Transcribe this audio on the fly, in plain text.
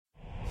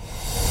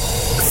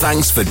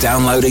Thanks for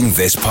downloading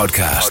this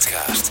podcast.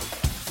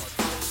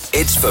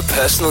 It's for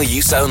personal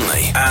use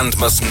only and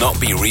must not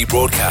be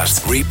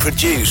rebroadcast,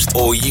 reproduced,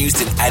 or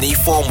used in any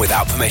form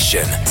without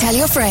permission. Tell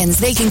your friends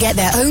they can get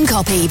their own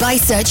copy by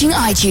searching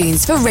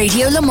iTunes for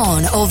Radio Le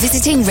Mans or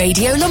visiting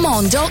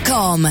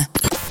radiolemans.com.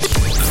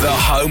 The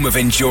home of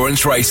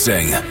endurance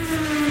racing.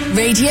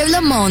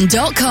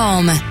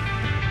 radiolemans.com.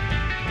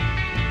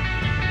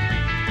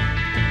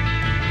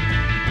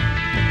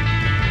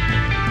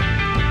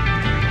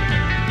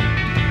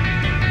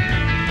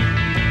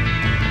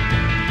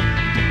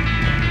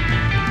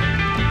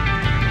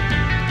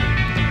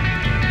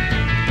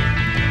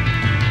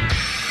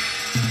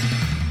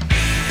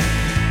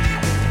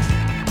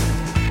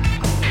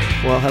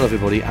 Well, hello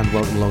everybody and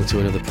welcome along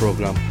to another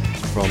programme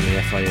from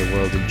the FIA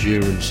World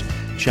Endurance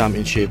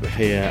Championship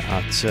here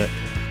at the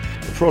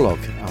prologue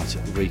at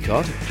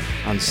Ricard,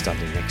 and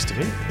standing next to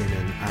me in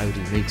an Audi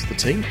Meet the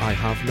Team I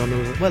have none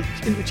other... Well,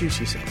 introduce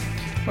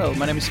yourself. Well,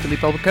 my name is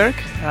Philippe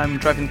Albuquerque. I'm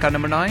driving car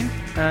number 9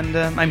 and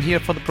I'm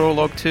here for the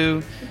prologue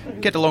to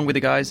get along with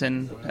the guys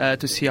and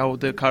to see how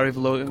the car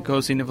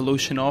goes in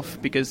evolution off,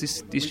 because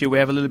this year we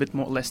have a little bit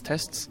less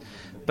tests,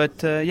 but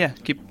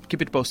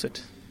keep it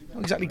posted.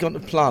 Not exactly got a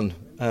plan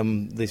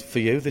for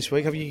you this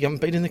week. You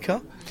haven't been in the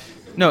car?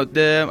 No,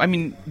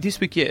 this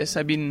week, yes.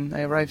 I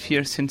arrived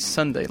here since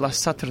Sunday,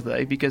 last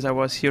Saturday, because I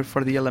was here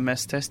for the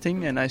LMS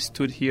testing and I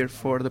stood here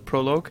for the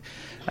prologue.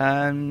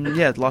 And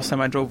the last time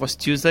I drove was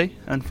Tuesday.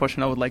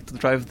 Unfortunately, I would like to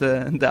drive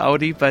the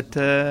Audi, but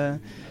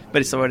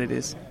it's what it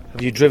is.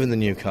 Have you driven the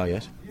new car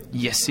yet?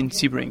 Yes, in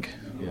Sebring.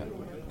 Yeah.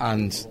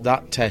 And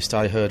that test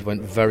I heard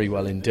went very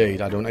well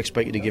indeed. I don't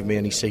expect you to give me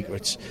any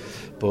secrets,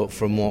 but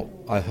from what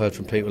I heard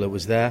from people that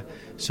was there,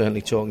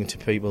 certainly talking to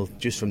people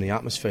just from the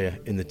atmosphere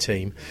in the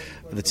team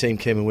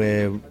came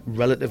away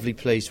relatively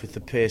pleased with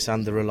the pace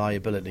and the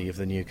reliability of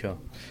the new car.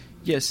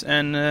 Yes,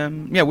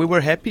 and we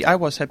were happy. I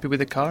was happy with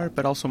the car,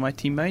 but also my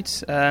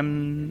teammates.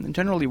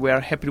 Generally, we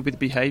are happy with the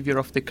behavior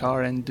of the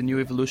car and the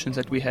new evolutions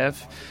that we have.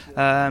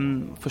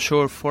 For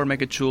sure, 4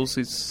 megajoules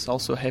is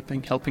also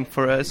helping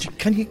for us.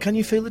 Can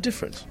you feel the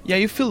difference? Yeah,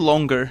 you feel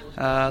longer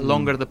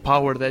the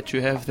power that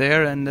you have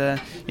there, and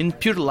in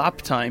pure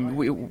lap time,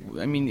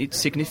 it's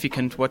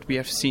significant what we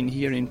have seen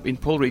here in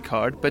Paul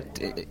Ricard. But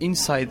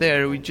inside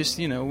there, we just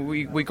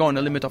we go on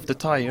the limit of the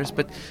tires,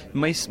 but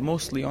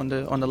mostly on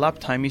the lap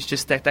time is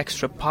just that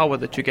extra power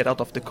that you get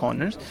out of the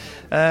corners.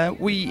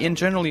 And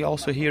generally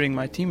also hearing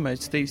my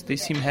teammates, they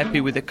seem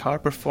happy with the car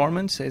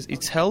performance,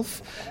 its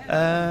health.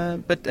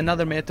 But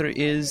another matter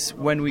is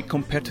when we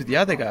compare to the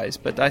other guys.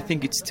 But I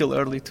think it's still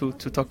early to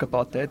talk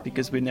about that,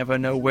 because we never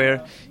know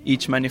where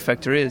each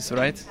manufacturer is,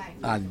 right?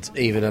 And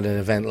even at an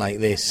event like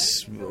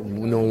this,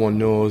 no one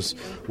knows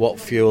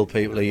what fuel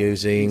people are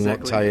using,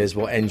 exactly. What tyres,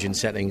 what engine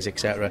settings,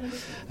 etc.,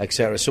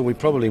 etc. So we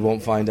probably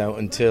won't find out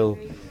until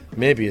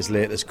maybe as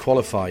late as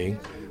qualifying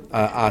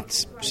at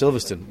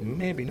Silverstone.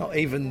 Maybe not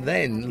even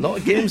then. A lot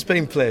of games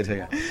being played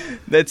here.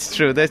 That's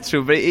true.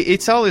 But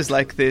it's always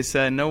like this.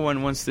 No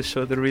one wants to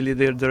show the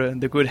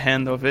good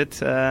hand of it.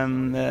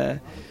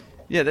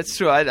 That's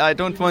true. I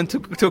don't want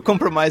to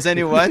compromise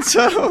anyone.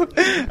 So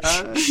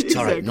it's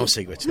all right. No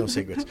secrets.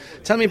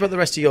 Tell me about the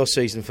rest of your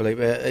season,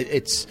 Philippe.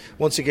 It's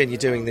once again you're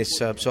doing this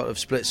sort of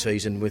split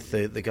season with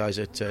the guys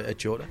at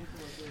Jota.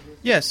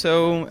 Yeah,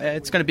 so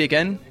it's going to be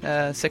again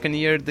second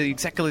year,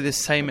 exactly the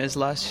same as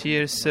last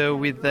year. So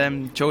with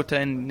Jota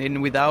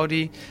and with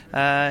Audi,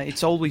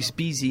 it's always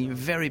busy,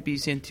 very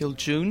busy until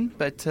June.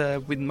 But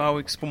with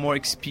more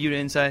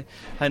experience, I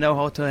know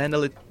how to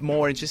handle it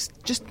more and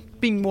just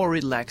being more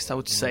relaxed, I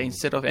would say,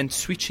 instead of and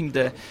switching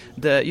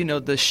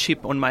the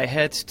ship on my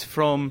head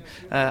from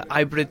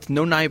hybrid,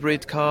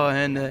 non-hybrid car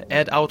and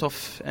add out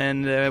of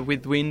and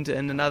with wind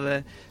and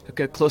another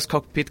closed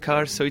cockpit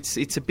car. So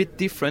it's a bit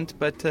different,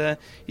 but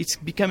it's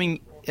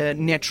becoming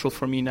natural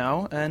for me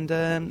now, and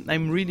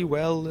I'm really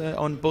well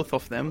on both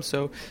of them.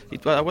 So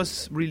I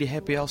was really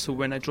happy also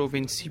when I drove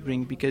in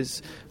Sebring,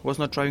 because I was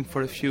not driving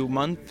for a few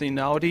months in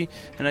Audi,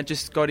 and I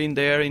just got in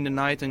there in the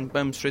night and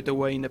bam, straight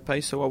away in the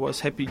pace. So I was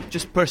happy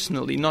just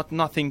personally,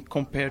 nothing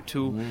compared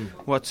to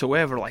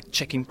whatsoever, like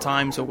checking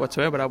times or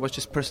whatsoever, but I was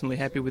just personally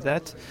happy with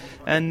that.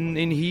 And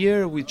in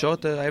here with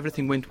Jota,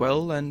 everything went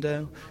well,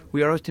 and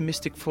we are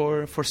optimistic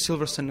for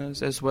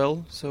Silverstone as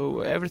well. So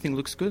everything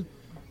looks good.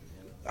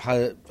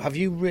 Have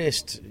you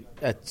raced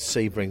at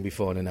Sebring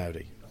before in an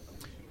Audi?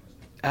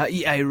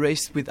 I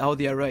raced with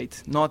Audi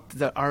R8, not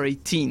the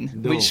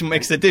R18, which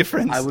makes a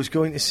difference. I was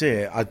going to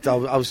say, I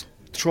was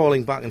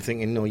trawling back and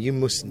thinking, no, you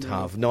mustn't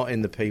have, not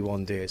in the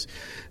P1 days.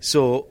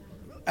 So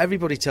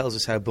everybody tells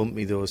us how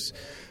bumpy those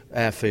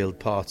airfield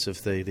parts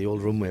of the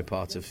old runway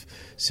part of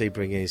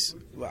Sebring is.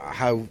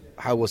 How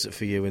was it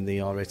for you in the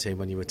R18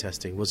 when you were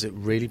testing? Was it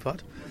really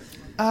bad?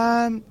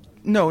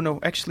 No,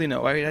 actually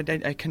no.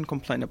 I can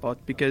complain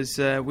about, because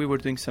we were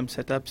doing some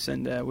setups,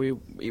 and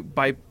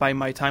by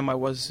my time I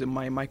was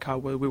my car.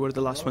 We were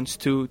the last ones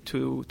to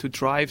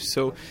drive.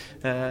 So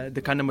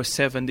the car number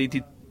 7, they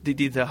did they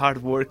did the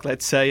hard work,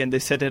 let's say, and they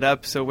set it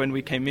up. So when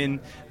we came in,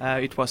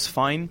 it was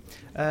fine.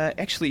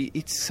 Actually,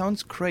 it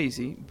sounds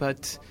crazy,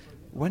 but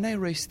when I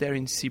raced there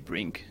in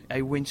Sebring,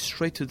 I went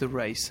straight to the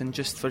race and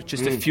just a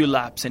few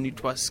laps, and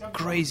it was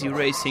crazy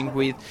racing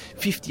with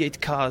 58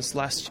 cars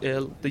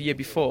the year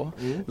before,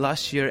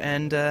 last year,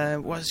 and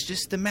was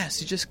just a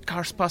mess. It's just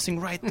cars passing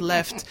right,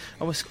 left.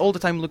 I was all the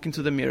time looking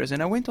to the mirrors,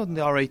 and I went on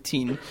the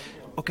R18.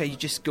 Okay, you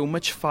just go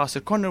much faster.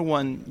 Corner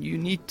 1, you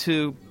need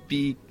to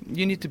be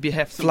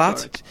half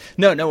flat.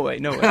 No way.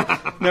 No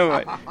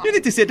way. You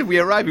need to say that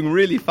we're arriving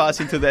really fast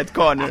into that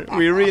corner.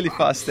 We're really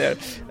fast there,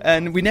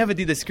 and we never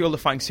did a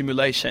qualifying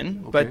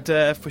simulation, but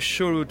for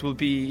sure it will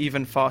be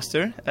even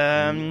faster.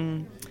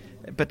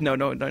 But no,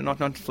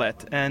 not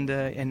flat. And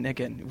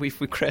again, if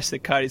we crash the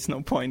car, it's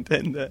no point.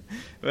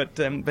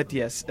 But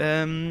yes,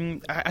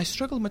 I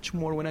struggle much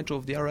more when I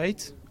drove the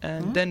R8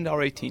 and then the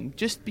R18,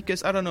 just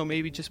because, I don't know,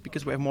 maybe just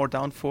because we have more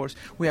downforce,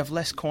 we have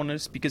less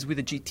corners, because with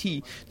the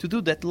GT, to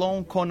do that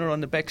long corner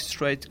on the back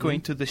straight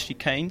going to the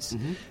chicanes,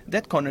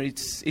 that corner,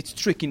 it's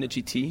tricky in the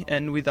GT,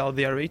 and without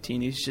the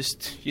R18, it's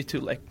just, you do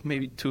like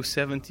maybe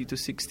 270,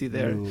 260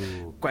 there,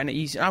 kind of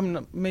easy.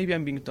 Maybe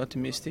I'm being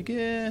optimistic,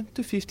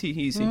 250,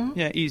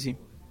 easy,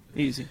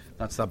 easy.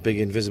 That's that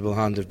big invisible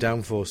hand of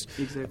downforce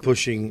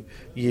pushing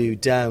you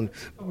down.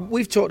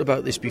 We've talked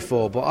about this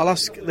before, but I'll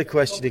ask the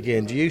question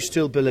again. Do you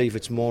still believe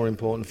it's more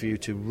important for you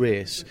to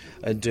race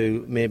and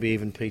do maybe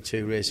even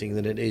P2 racing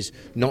than it is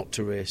not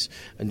to race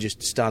and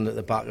just stand at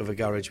the back of a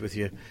garage with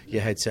your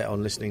headset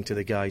on listening to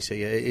the guys? So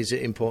is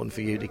it important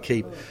for you to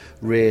keep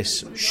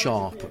race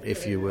sharp,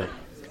 if you will?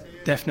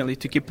 Definitely,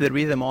 to keep the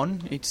rhythm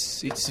on,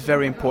 it's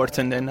very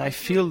important, and I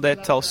feel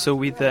that also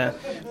with the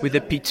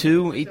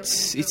P2,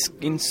 it's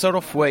in sort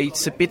of way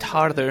it's a bit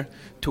harder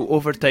to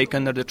overtake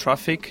under the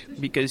traffic,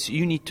 because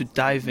you need to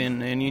dive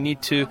in and you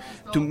need to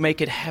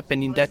make it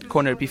happen in that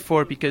corner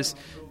before, because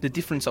the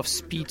difference of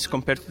speeds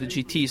compared to the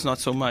GT is not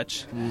so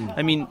much.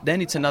 I mean,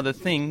 then it's another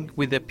thing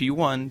with the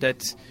P1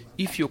 that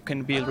if you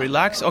can be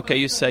relaxed, okay,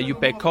 you say you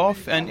back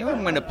off and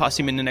I'm going to pass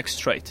him in the next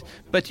straight.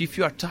 But if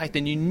you are tight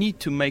and you need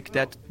to make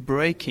that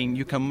braking,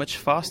 you come much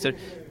faster.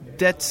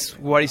 That's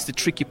what is the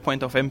tricky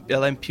point of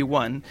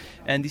LMP1,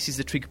 and this is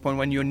the tricky point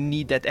when you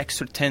need that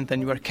extra tenth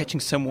and you are catching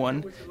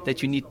someone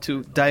that you need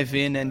to dive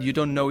in and you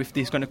don't know if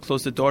they're going to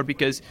close the door,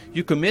 because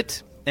you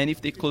commit, and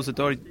if they close the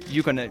door,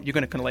 you're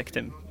gonna collect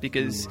them,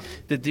 because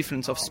the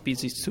difference of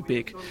speeds is too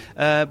big.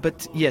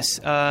 But yes,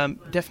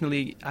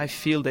 definitely, I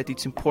feel that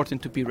it's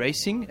important to be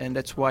racing, and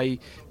that's why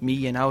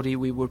me and Audi,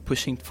 we were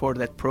pushing for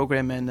that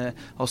program, and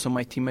also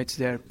my teammates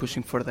there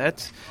pushing for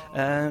that.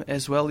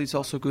 As well, it's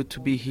also good to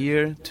be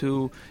here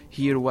to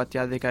hear what the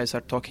other guys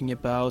are talking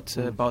about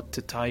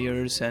the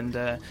tires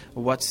and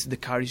what the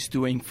car is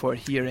doing for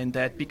here and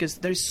that, because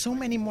there's so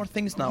many more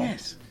things now.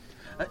 Yes.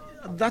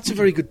 That's a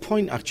very good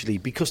point, actually,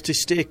 because to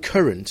stay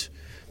current,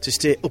 to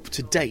stay up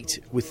to date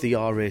with the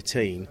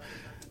R18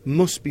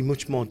 must be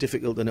much more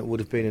difficult than it would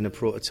have been in a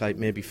prototype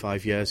maybe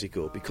 5 years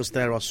ago, because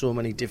there are so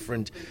many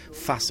different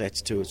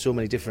facets to it, so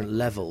many different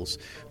levels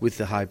with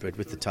the hybrid,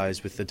 with the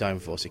tyres, with the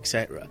downforce,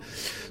 etc.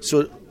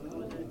 So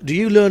do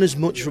you learn as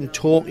much from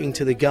talking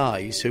to the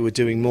guys who are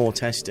doing more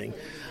testing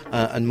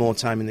and more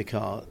time in the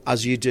car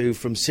as you do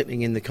from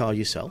sitting in the car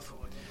yourself?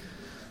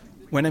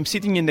 When I'm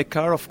sitting in the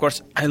car, of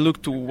course, I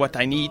look to what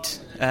I need,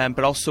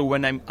 but also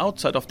when I'm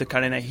outside of the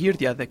car and I hear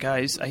the other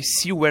guys, I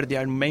see where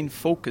their main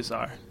focus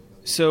are.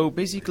 So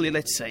basically,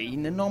 let's say,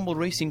 in a normal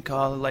racing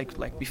car,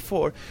 like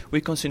before,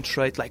 we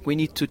concentrate, like we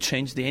need to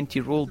change the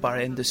anti-roll bar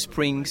and the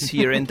springs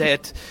here and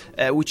that,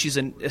 which is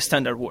a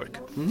standard work.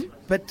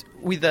 But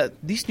with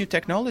this new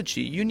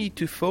technology, you need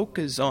to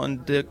focus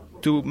on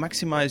to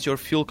maximize your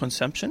fuel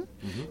consumption.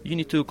 You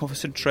need to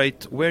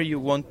concentrate where you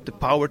want the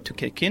power to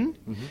kick in.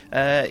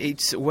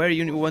 It's where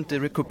you want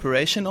the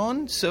recuperation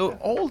on. So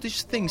all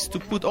these things, to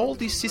put all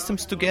these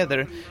systems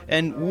together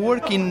and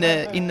work in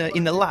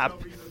a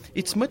lab,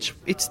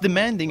 it's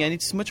demanding, and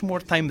it's much more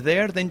time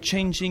there than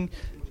changing,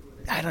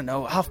 I don't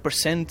know,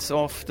 0.5%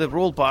 of the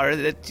roll bar.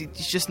 That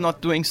it's just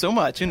not doing so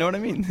much, you know what I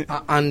mean?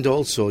 And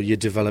also you're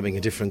developing a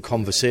different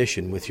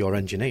conversation with your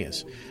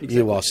engineers. Exactly.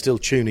 You are still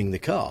tuning the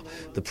car.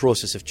 The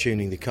process of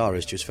tuning the car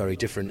is just very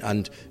different,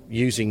 and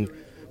using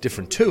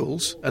different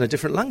tools and a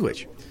different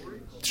language.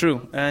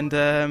 True, and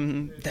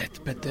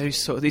but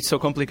it's so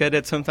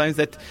complicated sometimes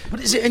that.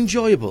 But is it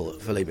enjoyable,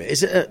 Felipe?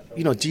 Is it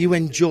do you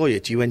enjoy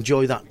it? Do you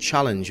enjoy that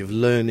challenge of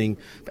learning?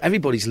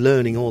 Everybody's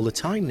learning all the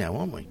time now,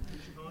 aren't we?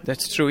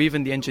 That's true.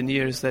 Even the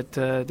engineers that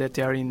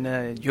are in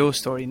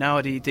Yoast or in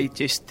Audi,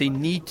 they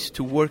need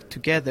to work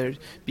together,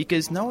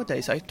 because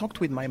nowadays I talked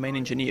with my main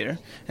engineer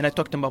and I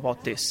talked to him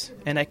about this,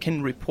 and I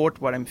can report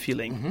what I'm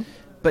feeling.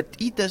 But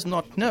he does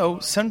not know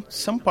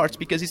some parts,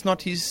 because it's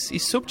not his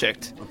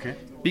subject. Okay.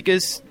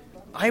 Because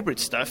hybrid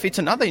stuff, it's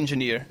another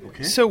engineer.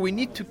 Okay. So we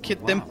need to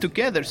get them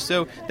together.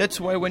 So that's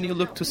why when you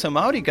look to some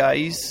Audi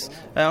guys,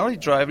 Audi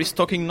driver is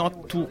talking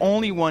not to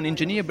only one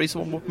engineer, but he's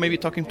maybe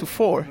talking to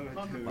 4.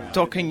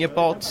 Talking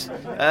about,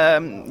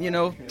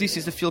 this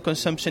is the fuel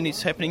consumption,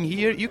 it's happening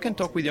here. You can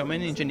talk with your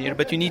main engineer,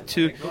 but you need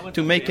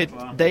to make it,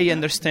 they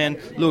understand,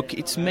 look,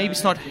 it's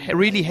not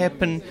really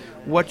happen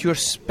what you're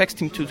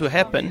expecting to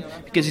happen,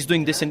 because he's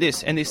doing this and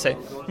this. And they say,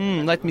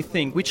 let me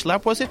think, which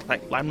lap was it?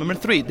 Like lap number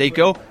 3. They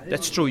go,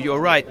 that's true, you're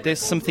right, there's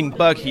something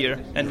bug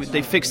here, and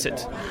they fix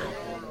it.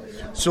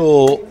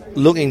 So,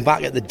 looking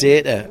back at the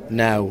data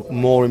now,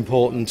 more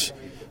important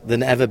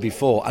than ever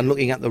before, and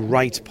looking at the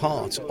right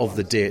part of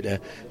the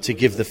data to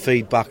give the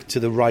feedback to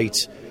the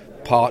right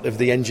part of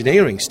the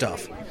engineering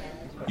stuff.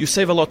 You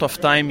save a lot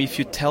of time if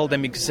you tell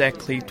them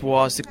exactly it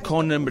was the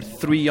cone number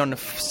 3 on the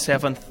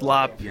 7th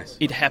lap. Yes.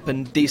 It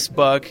happened, this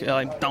bug,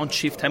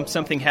 downshift,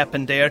 something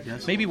happened there.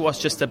 Yes. Maybe it was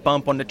just a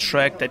bump on the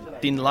track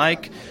that didn't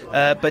like,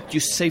 but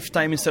you save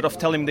time instead of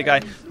telling the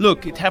guy,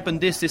 look, it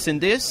happened this, and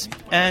this,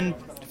 and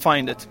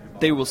find it.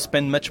 They will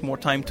spend much more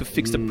time to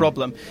fix the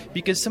problem,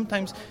 because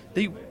sometimes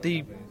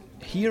they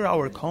hear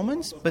our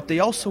comments, but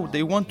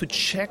they want to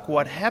check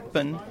what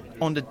happened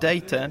on the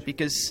data,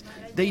 because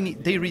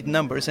they read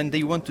numbers and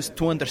they want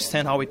to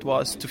understand how it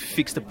was to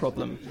fix the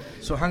problem.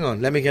 So hang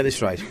on, let me get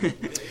this right.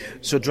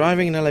 So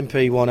driving an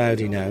LMP1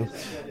 Audi now,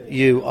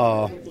 you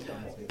are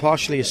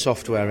partially a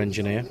software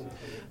engineer,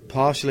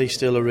 partially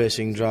still a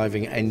racing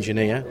driving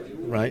engineer,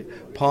 right?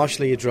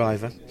 Partially a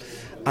driver.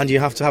 And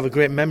you have to have a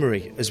great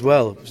memory as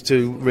well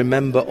to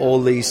remember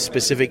all these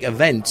specific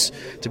events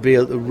to be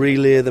able to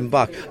relay them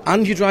back.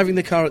 And you're driving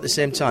the car at the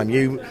same time.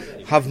 You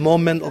have more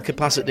mental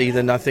capacity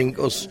than I think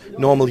us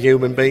normal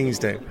human beings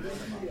do.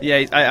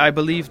 Yeah, I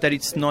believe that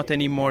it's not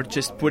anymore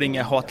just putting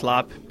a hot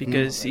lap,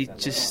 because it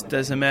just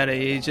doesn't matter.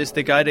 It's just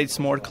the guy that's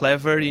more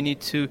clever. You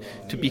need to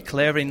be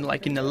clever in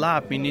a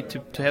lap. You need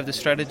to have the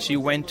strategy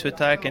when to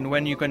attack and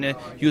when you're going to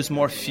use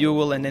more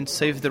fuel and then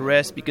save the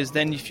rest, because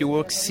then if you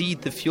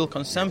exceed the fuel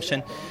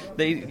consumption,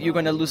 you're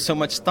going to lose so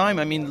much time.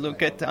 I mean,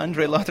 look at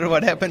Andre Lauter,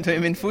 what happened to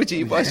him in Fuji.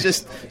 He was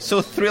just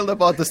so thrilled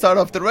about the start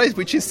of the race,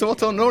 which is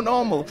sort of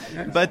normal.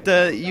 But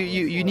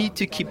you need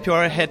to keep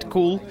your head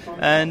cool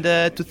and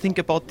to think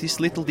about these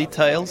little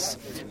details.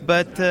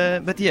 But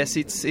yes,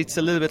 it's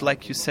a little bit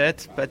like you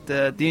said. But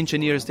the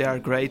engineers, they are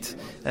great.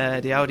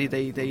 The Audi,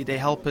 they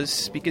help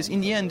us, because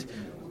in the end,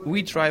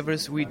 we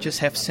drivers, we just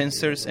have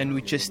sensors and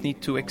we just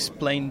need to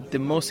explain the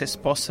most as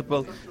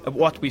possible of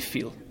what we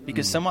feel.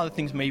 Because some other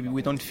things maybe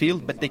we don't feel,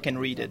 but they can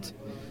read it.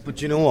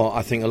 But you know what?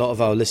 I think a lot of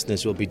our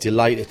listeners will be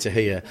delighted to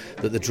hear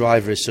that the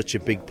driver is such a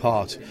big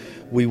part.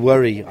 We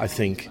worry, I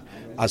think,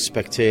 as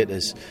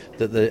spectators,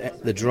 that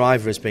the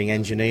driver is being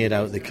engineered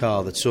out of the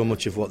car, that so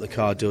much of what the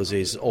car does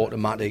is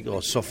automatic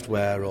or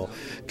software or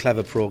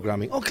clever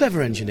programming or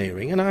clever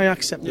engineering, and I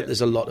accept that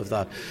there's a lot of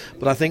that.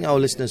 But I think our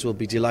listeners will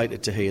be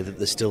delighted to hear that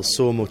there's still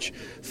so much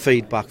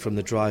feedback from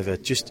the driver,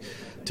 just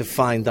to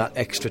find that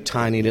extra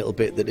tiny little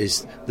bit that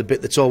is the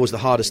bit that's always the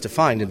hardest to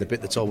find and the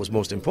bit that's always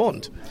most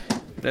important.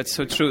 That's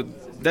so true.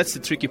 That's the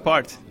tricky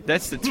part.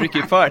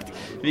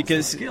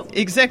 Because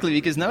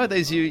because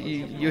nowadays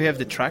you have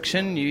the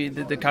traction,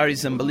 the car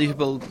is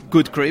unbelievable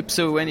good grip.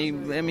 So a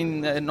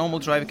normal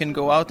driver can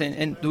go out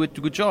and do a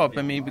good job.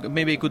 I mean,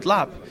 maybe a good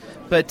lap,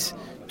 but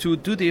to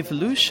do the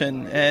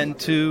evolution and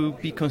to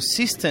be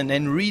consistent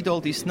and read all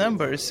these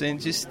numbers,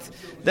 and just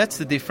that's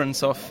the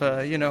difference of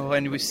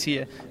when we see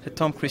a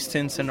Tom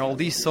Christensen, all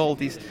these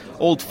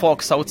old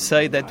folks, I would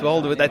say, that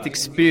all that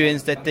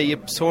experience, that they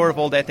absorb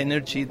all that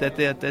energy,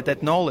 that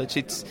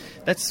knowledge.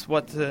 That's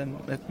what a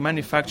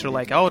manufacturer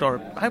like Audi,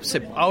 or I would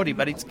say Audi,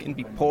 but it can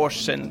be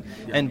Porsche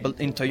and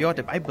in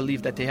Toyota. I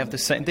believe that they have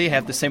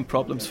the same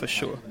problems for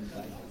sure.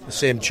 The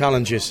same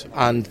challenges,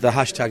 and the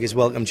hashtag is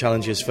welcome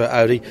challenges for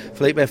Audi.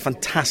 Felipe,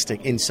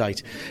 fantastic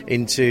insight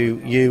into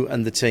you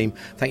and the team.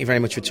 Thank you very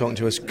much for talking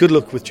to us. Good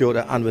luck with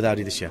Jota and with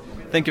Audi this year.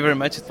 Thank you very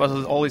much. It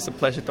was always a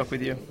pleasure to talk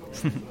with you.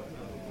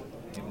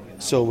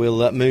 So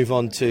we'll move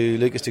on to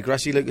Lucas de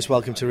Grassi. Lucas,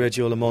 welcome to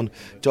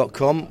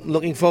RadioLeMans.com.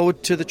 Looking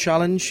forward to the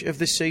challenge of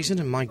this season,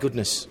 and my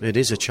goodness, it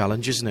is a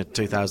challenge, isn't it,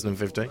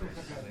 2015?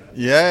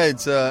 Yeah,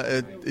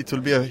 it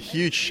will be a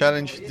huge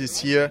challenge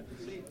this year.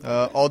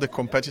 All the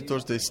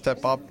competitors, they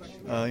step up,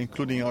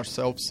 including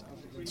ourselves.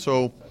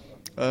 So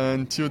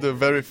until the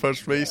very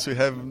first race, we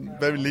have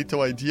very little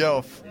idea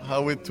of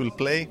how it will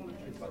play.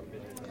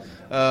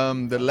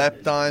 The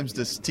lap times,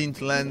 the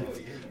stint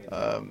length,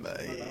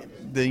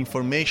 the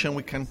information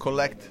we can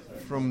collect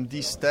from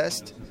this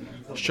test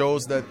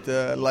shows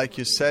that, like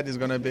you said, it's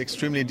going to be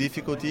extremely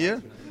difficult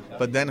year.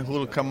 But then who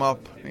will come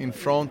up in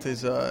front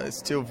is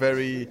still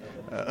very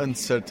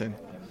uncertain.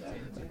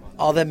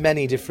 Are there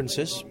many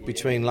differences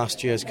between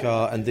last year's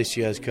car and this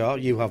year's car?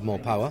 You have more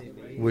power,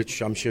 which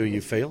I'm sure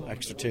you feel,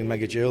 extra 2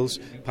 megajoules,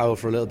 power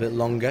for a little bit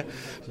longer.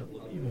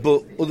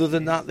 But other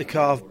than that, the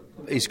car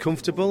is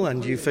comfortable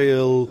and you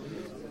feel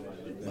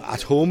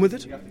at home with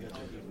it?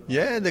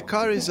 Yeah, the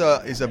car is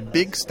a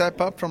big step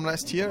up from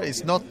last year.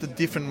 It's not the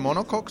different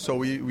monocoque, so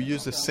we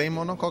use the same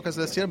monocoque as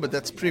last year, but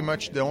that's pretty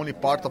much the only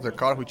part of the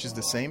car which is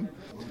the same.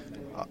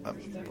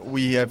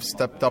 We have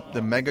stepped up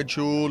the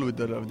megajoule. We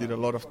did a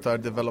lot of tire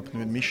development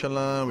with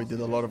Michelin. We did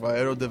a lot of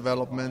aero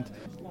development.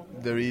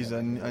 There is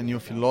a new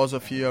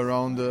philosophy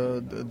around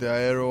the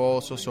aero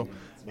also. So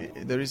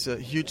there is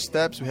huge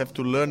steps. We have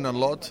to learn a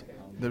lot.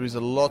 There is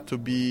a lot to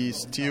be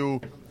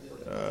still.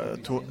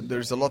 There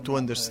is a lot to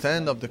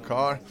understand of the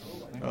car.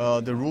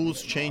 The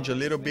rules change a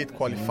little bit.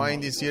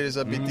 Qualifying this year is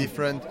a bit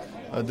different.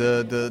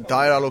 The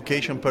tire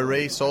allocation per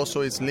race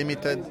also is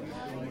limited.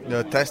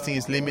 The testing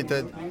is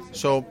limited.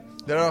 So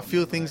there are a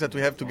few things that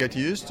we have to get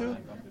used to.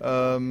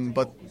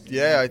 But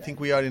yeah, I think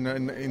we are in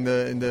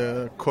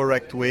the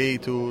correct way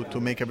to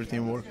make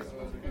everything work.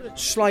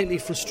 Slightly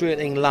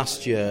frustrating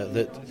last year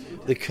that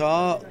the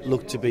car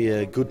looked to be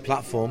a good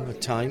platform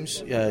at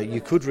times.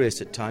 You could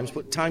race at times,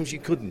 but times you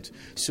couldn't.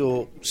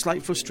 So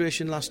slight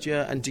frustration last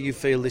year. And do you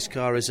feel this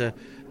car is a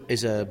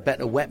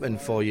better weapon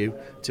for you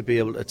to be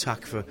able to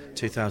attack for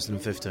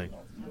 2015?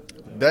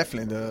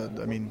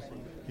 Definitely.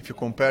 If you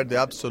compare the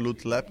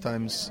absolute lap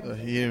times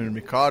here in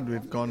Ricard,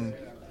 we've gone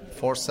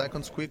 4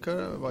 seconds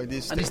quicker by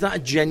this. And is that a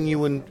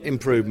genuine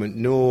improvement?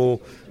 No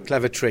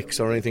clever tricks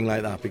or anything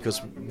like that? Because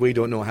we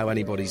don't know how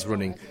anybody's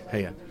running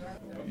here.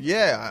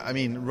 Yeah,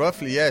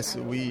 roughly, yes.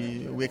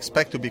 We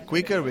expect to be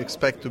quicker. We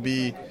expect to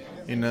be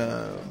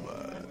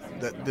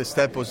that the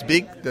step was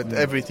big, that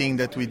everything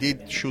that we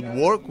did should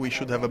work. We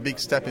should have a big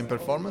step in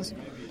performance.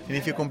 And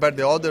if you compare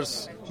the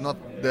others, not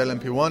the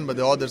LMP1, but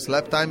the others'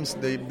 lap times,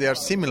 they are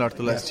similar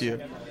to last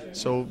year.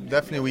 So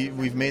definitely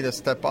we've made a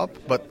step up.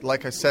 But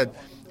like I said,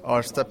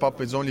 our step up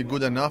is only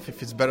good enough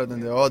if it's better than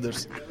the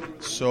others.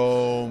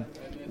 So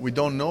we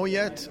don't know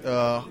yet.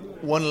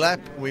 One lap,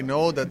 we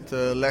know that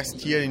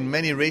last year in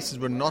many races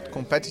we're not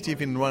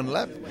competitive in one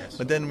lap,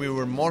 but then we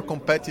were more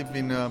competitive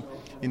in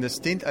the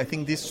stint. I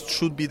think this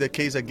should be the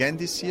case again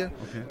this year,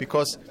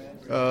 because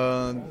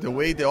the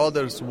way the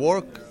others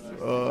work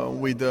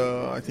with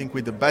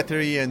the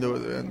battery and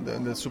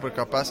the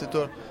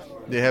supercapacitor,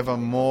 they have a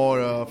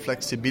more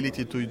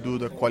flexibility to do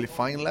the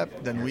qualifying lap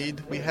than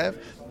we have.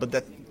 But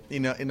that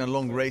in a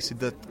long race,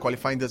 that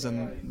qualifying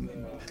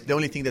doesn't. The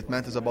only thing that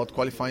matters about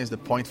qualifying is the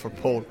point for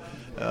pole.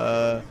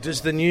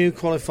 Does the new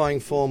qualifying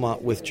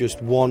format with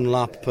just one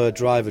lap per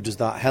driver, does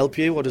that help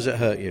you or does it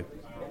hurt you?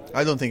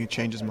 I don't think it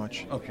changes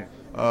much. Okay.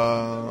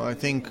 I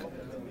think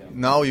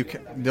now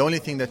the only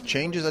thing that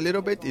changes a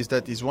little bit is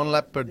that it's one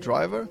lap per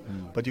driver,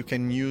 but you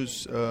can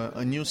use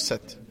a new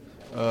set.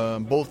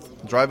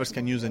 Both drivers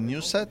can use a new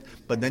set,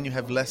 but then you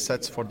have less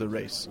sets for the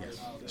race. Yes.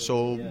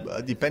 So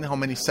depend how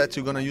many sets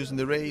you're going to use in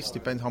the race,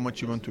 depend how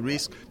much you want to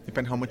risk,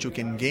 depend how much you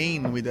can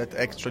gain with that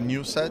extra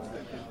new set.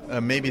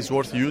 Maybe it's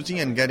worth using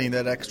and getting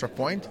that extra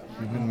point.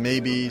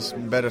 Maybe it's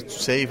better to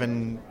save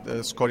and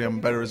score a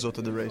better result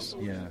of the race.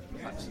 Yeah.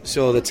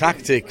 So the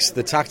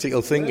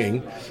tactical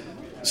thinking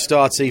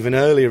starts even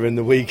earlier in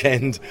the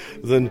weekend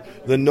than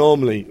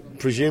normally.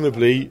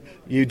 Presumably,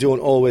 you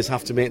don't always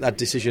have to make that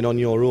decision on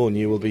your own.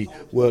 You will be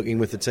working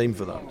with the team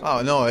for that.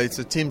 Oh no, it's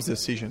a team's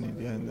decision in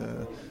the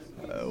end.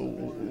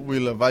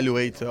 We'll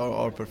evaluate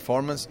our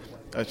performance.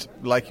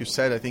 Like you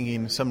said, I think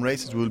in some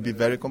races we'll be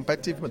very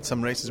competitive, but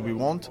some races we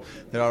won't.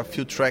 There are a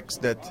few tracks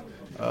that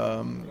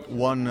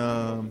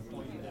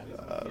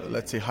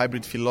let's say,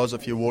 hybrid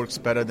philosophy works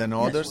better than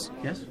others.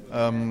 Yes.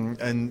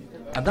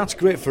 And that's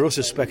great for us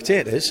as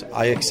spectators.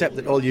 I accept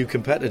that all you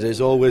competitors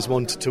always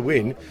want to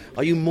win.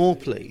 Are you more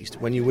pleased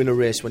when you win a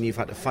race when you've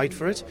had to fight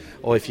for it,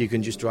 or if you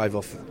can just drive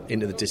off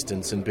into the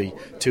distance and be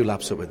 2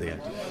 laps up at the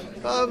end?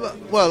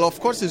 Well, of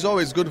course, it's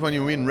always good when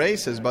you win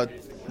races, but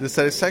the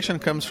satisfaction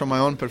comes from my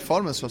own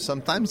performance. So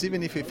sometimes,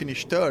 even if you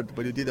finish third,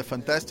 but you did a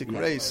fantastic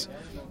race,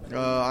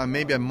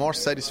 maybe I'm more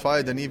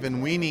satisfied than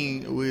even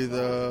winning with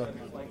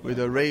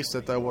a race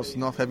that I was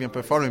not having a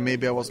performance.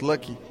 Maybe I was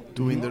lucky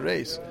to win the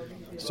race.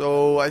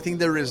 So I think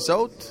the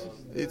result,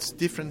 it's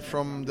different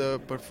from the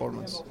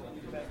performance.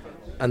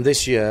 And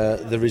this year,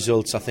 the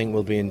results, I think,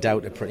 will be in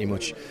doubt at pretty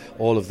much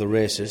all of the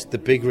races. The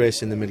big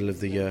race in the middle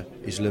of the year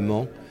is Le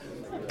Mans.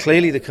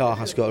 Clearly, the car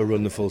has got to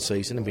run the full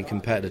season and be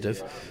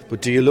competitive.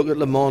 But do you look at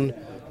Le Mans,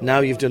 now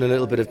you've done a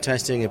little bit of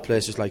testing at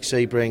places like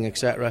Sebring,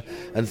 etc.,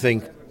 and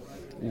think,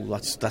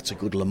 that's a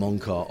good Le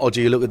Mans car? Or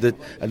do you look at it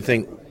and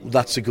think,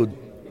 that's a good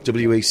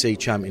WEC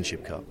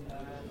championship car?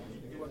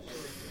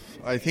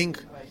 I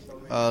think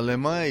Le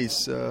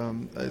Mans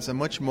is a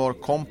much more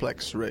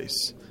complex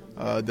race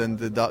than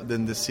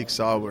the 6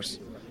 hours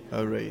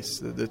race.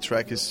 The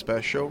track is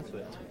special.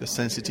 The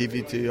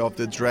sensitivity of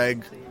the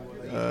drag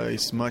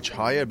is much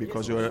higher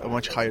because you're at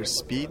much higher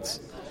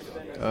speeds.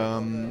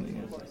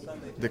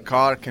 The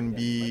car can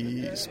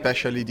be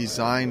specially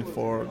designed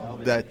for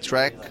that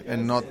track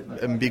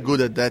and be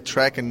good at that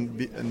track,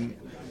 and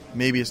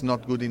maybe it's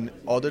not good in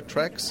other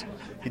tracks.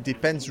 It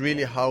depends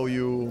really how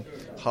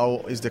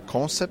is the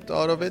concept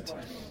out of it.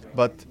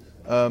 But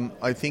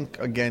I think,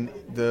 again,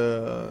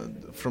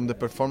 from the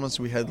performance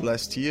we had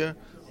last year,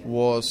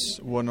 was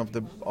one of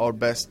our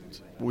best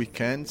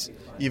weekends.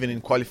 Even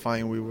in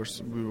qualifying, we were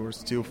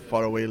still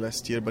far away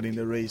last year, but in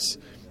the race,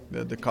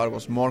 the car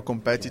was more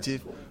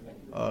competitive.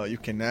 You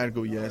can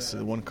argue, yes,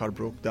 one car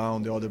broke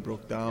down, the other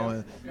broke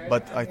down,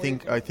 but I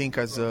think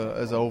as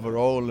a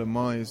overall, Le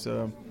Mans is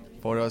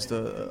for us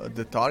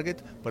the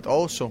target. But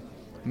also,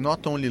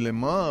 not only Le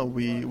Mans,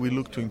 we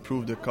look to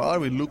improve the car.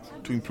 We look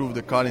to improve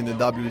the car in the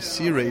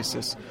WEC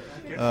races.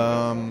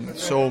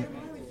 So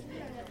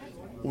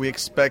we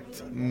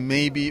expect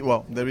maybe,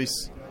 well, there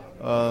is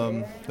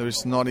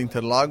not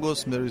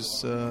Interlagos, there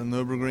is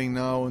Nürburgring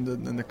now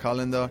in the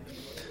calendar.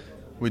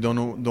 We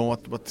don't know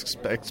what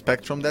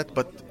expect from that,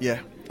 but yeah,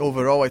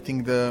 overall I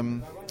think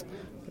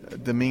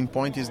the main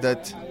point is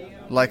that,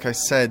 like I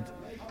said,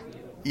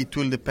 it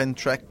will depend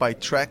track by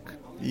track.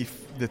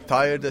 If the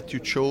tire that you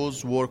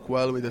chose work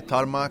well with the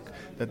tarmac,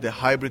 that the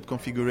hybrid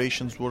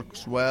configurations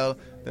works well,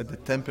 that the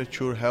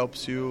temperature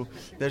helps you.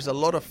 There's a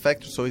lot of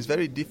factors, so it's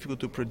very difficult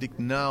to predict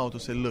now to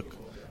say, look,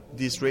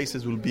 these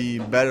races will be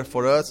better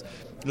for us.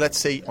 Let's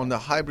say on the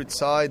hybrid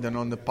side and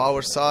on the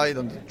power side,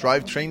 on the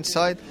drivetrain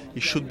side,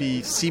 it should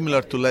be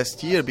similar to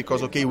last year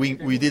because, okay,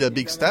 we did a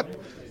big step,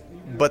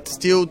 but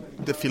still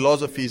the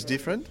philosophy is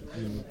different.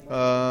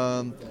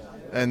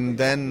 And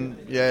then,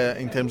 yeah,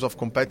 in terms of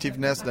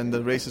competitiveness, then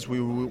the races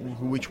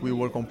which we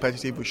were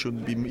competitive, we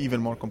should be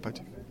even more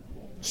competitive.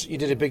 So you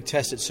did a big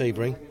test at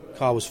Sebring.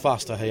 Car was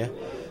faster here.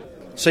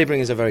 Sebring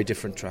is a very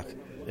different track,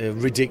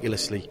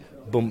 ridiculously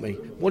bumpy.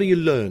 What do you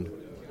learn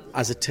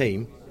as a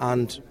team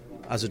and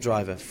as a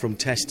driver from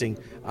testing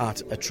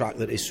at a track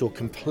that is so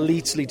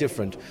completely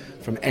different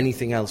from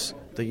anything else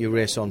that you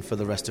race on for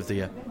the rest of the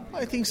year?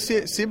 I think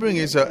Sebring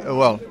is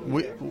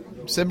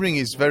Sebring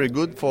is very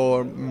good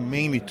for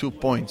mainly 2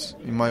 points,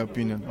 in my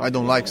opinion. I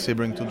don't like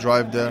Sebring to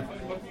drive there.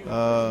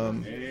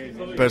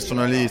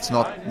 Personally, it's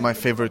not my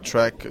favorite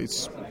track.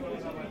 It's,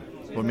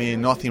 for me,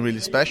 nothing really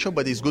special,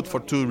 but it's good for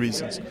 2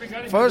 reasons.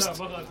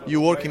 First,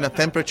 you work in a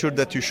temperature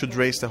that you should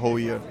race the whole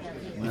year.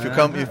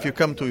 If you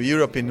come to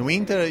Europe in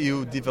winter,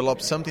 you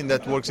develop something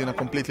that works in a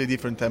completely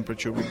different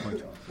temperature.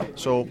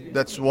 So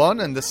that's one,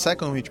 and the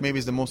second, which maybe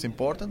is the most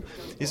important,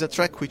 is a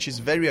track which is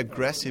very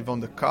aggressive on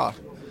the car.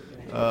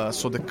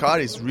 So the car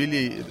is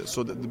really,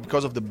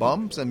 because of the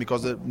bumps and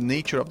because of the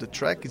nature of the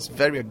track, it's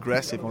very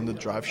aggressive on the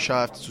drive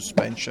shaft,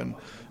 suspension,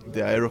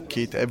 the aero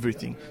kit,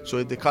 everything. So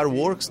if the car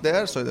works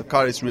there, so the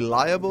car is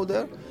reliable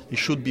there, it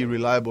should be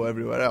reliable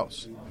everywhere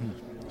else.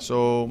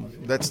 So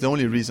that's the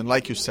only reason.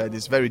 Like you said,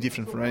 it's very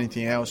different from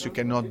anything else. You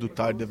cannot do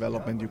tire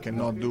development, you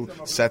cannot do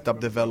setup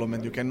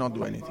development, you cannot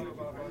do anything.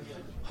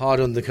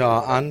 Hard on the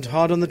car and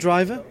hard on the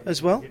driver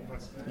as well?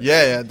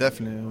 Yeah,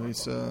 definitely.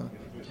 It's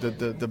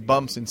the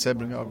bumps in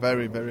Sebring are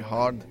very, very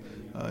hard,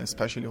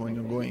 especially when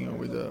you're going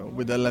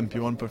with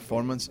LMP1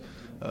 performance.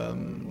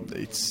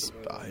 It's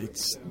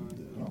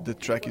the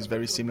track is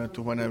very similar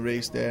to when I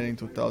raced there in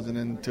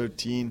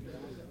 2013.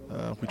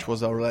 Which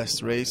was our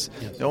last race.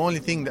 Yes. The only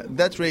thing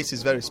that race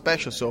is very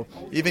special, so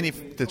even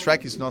if the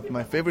track is not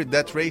my favorite,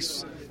 that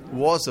race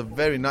was a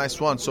very nice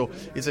one. So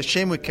it's a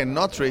shame we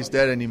cannot race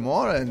there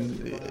anymore, and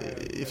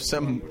if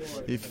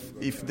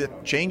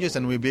that changes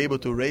and we'll be able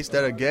to race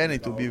there again,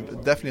 it will be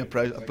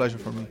definitely a pleasure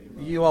for me.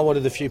 You are one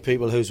of the few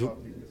people who's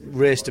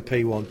raced a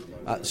P1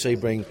 at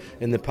Sebring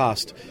in the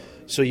past,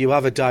 so you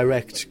have a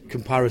direct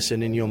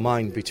comparison in your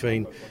mind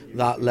between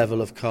that level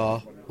of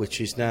car,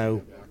 which is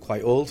now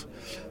quite old,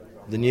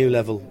 the new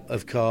level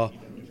of car.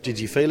 Did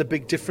you feel a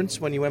big difference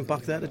when you went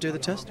back there to do the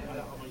test?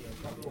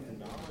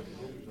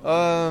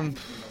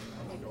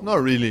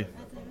 Not really.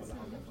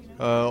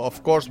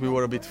 Of course, we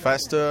were a bit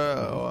faster,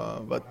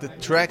 but the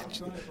track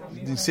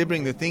in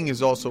Sebring, the thing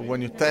is also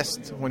when you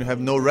test, when you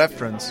have no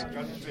reference,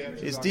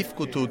 it's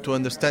difficult to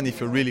understand if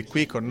you're really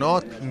quick or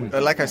not.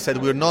 Like I said,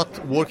 we're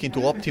not working to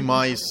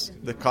optimize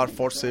the car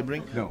for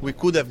Sebring. No. We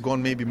could have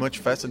gone maybe much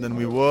faster than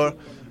we were.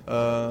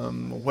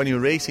 When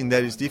you're racing,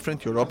 that is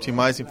different. You're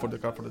optimizing for the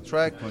car, for the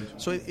track.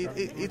 So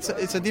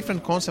it's a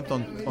different concept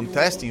on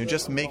testing. You're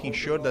just making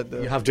sure that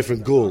you have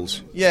different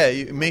goals. Yeah,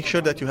 you make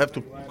sure that you have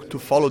to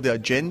follow the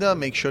agenda.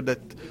 Make sure that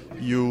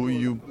you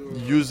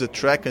use the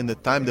track and the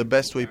time the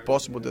best way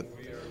possible. That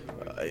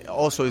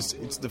also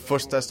it's the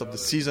first test of the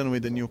season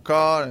with the new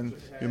car, and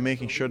you're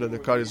making sure that the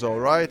car is all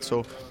right.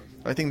 So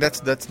I think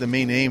that's the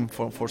main aim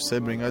for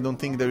Sebring. I don't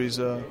think there is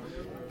a.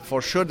 For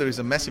sure, there is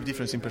a massive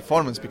difference in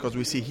performance because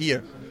we see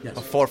here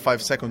a 4 or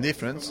 5 second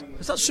difference.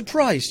 Has that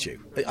surprised you?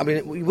 I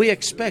mean, we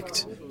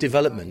expect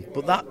development,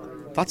 but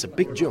that's a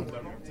big jump.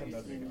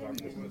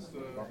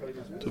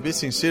 To be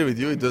sincere with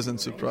you, it doesn't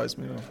surprise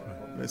me.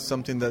 It's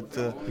something that...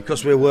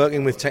 because we're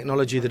working with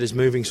technology that is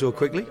moving so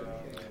quickly?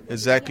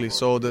 Exactly.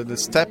 So the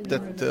step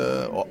that,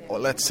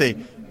 let's say,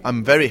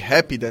 I'm very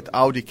happy that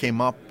Audi came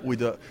up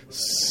with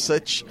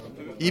such...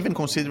 Even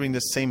considering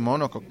the same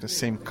monocoque, the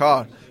same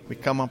car, we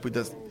come up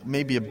with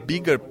maybe a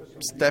bigger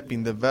step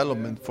in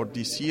development for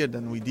this year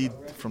than we did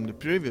from the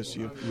previous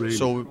year. Really?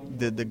 So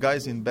the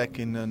guys back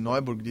in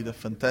Neuburg did a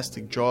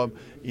fantastic job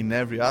in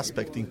every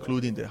aspect,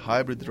 including the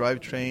hybrid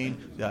drivetrain,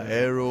 the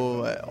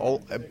aero,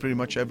 pretty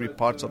much every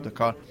part of the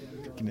car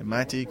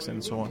kinematics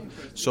and so on.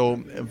 So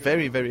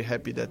very, very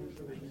happy that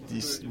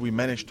we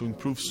managed to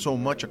improve so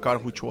much a car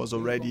which was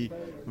already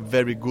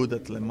very good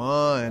at Le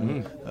Mans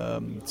and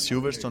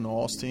Silverstone,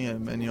 Austin,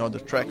 and many other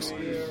tracks.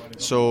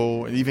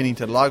 So even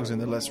Interlagos in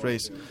the last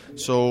race.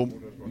 So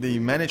they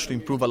managed to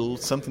improve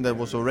something that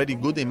was already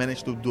good. They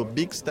managed to do a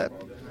big step.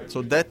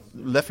 So that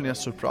definitely a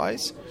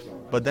surprise.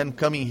 But then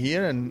coming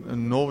here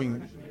and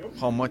knowing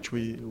how much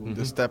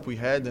the step we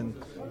had, and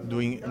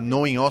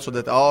knowing also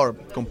that our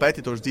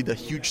competitors did a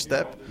huge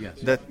step. Yes.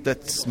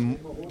 That's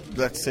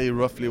let's say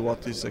roughly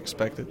what is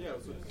expected.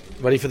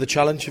 Ready for the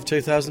challenge of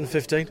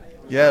 2015?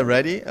 Yeah,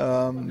 ready.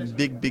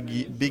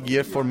 Big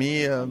year for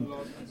me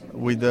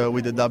with the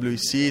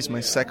WEC. It's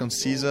my second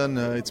season.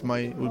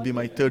 Will be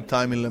my third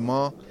time in Le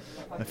Mans.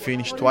 I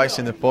finished twice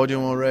in the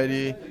podium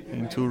already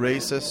in 2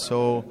 races.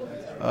 So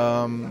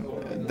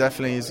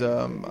definitely is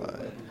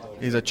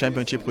a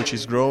championship which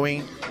is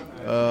growing.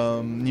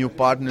 New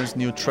partners,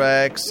 new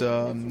tracks,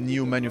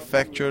 new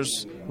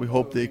manufacturers. We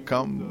hope they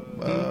come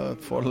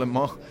for Le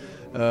Mans.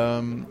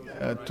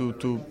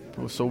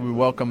 So we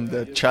welcome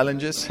the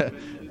challenges,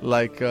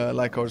 like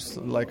our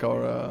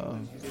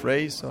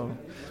phrase.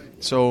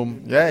 So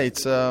yeah,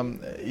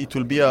 it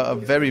will be a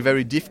very,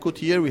 very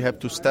difficult year. We have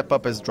to step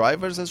up as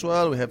drivers as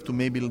well. We have to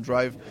maybe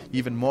drive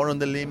even more on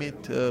the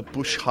limit,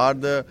 push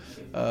harder,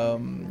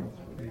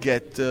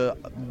 get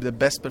the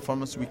best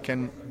performance we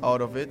can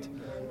out of it.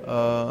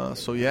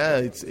 So yeah,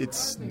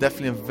 it's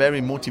definitely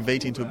very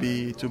motivating to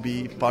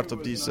be part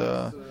of this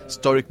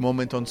historic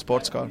moment on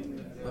sports car.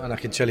 And I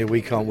can tell you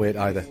we can't wait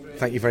either.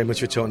 Thank you very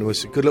much for talking to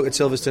us. Good luck at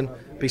Silverstone.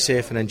 Be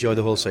safe and enjoy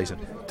the whole season.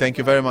 Thank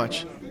you very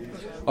much.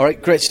 All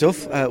right, great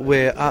stuff.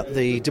 We're at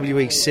the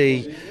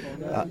WEC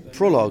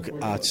prologue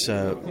at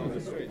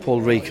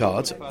Paul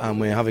Ricard, and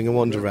we're having a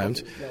wander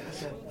around.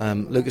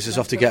 Lucas is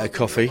off to get a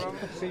coffee.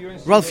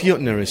 Ralph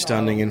Juttner is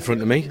standing in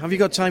front of me. Have you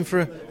got time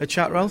for a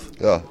chat, Ralph?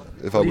 Yeah,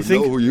 if I would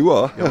know who you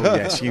are. Oh,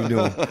 yes, you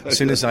know. As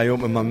soon as I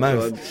open my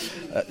mouth.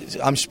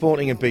 I'm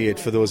sporting a beard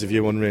for those of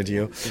you on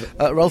radio.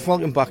 Ralph,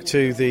 welcome back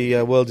to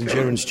the World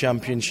Endurance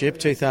Championship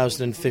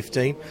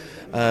 2015.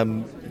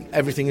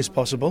 Everything is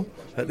possible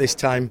at this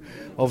time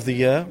of the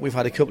year. We've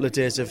had a couple of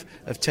days of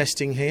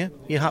testing here.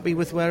 You happy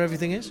with where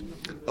everything is?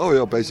 Oh,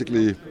 yeah,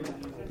 basically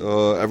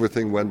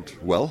everything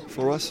went well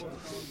for us.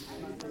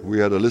 We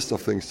had a list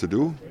of things to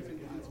do.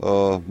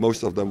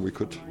 Most of them we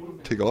could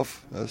tick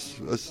off, as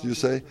you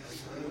say.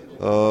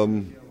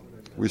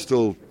 We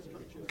still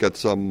get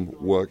some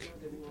work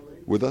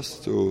with us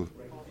to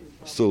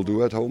still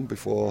do at home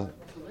before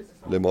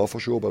Le Mans for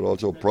sure, but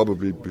also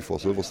probably before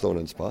Silverstone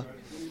and Spa.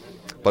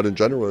 But in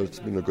general, it's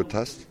been a good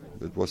test.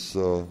 It was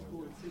a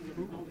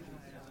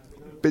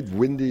bit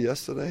windy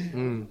yesterday,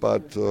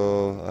 but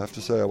I have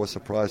to say I was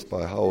surprised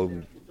by how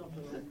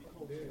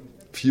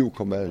few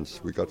commands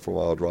we got from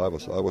our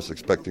drivers. I was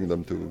expecting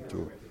them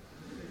to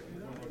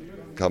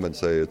come and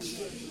say it's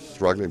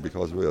struggling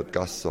because we had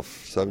gusts of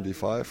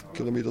 75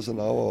 kilometers an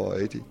hour or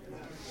 80.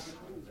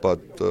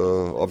 But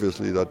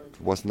obviously that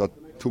was not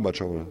too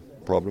much of a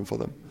problem for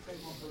them.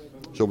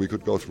 So we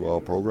could go through our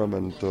program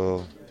and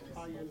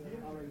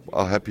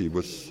are happy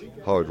with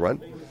how it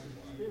ran,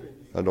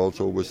 and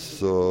also with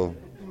the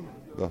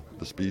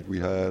speed we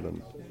had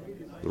and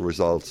the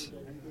results.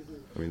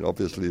 I mean,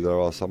 obviously there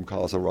are some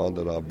cars around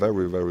that are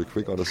very, very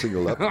quick on a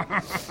single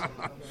lap,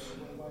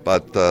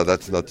 but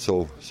that's not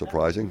so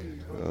surprising.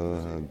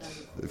 And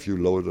if you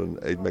load an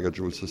 8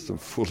 megajoule system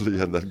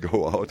fully and then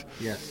go out,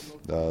 yes.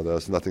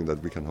 There's nothing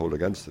that we can hold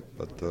against it.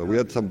 But we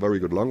had some very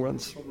good long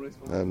runs,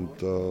 and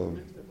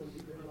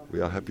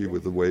we are happy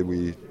with the way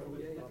we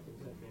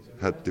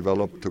had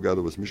developed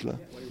together with Michelin.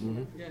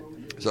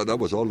 So that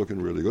was all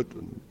looking really good.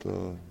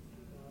 And,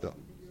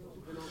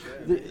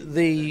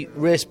 The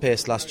race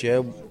pace last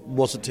year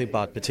wasn't too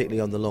bad,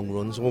 particularly on the long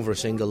runs. Over a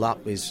single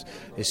lap is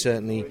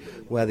certainly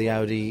where the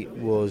Audi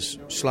was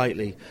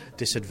slightly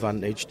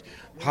disadvantaged.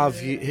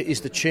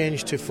 Is the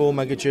change to 4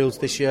 megajoules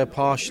this year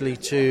partially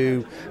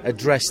to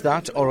address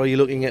that, or are you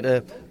looking at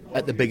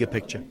the bigger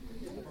picture?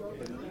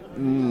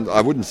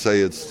 I wouldn't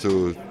say it's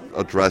to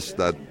address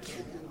that.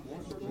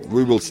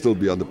 We will still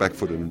be on the back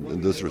foot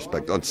in this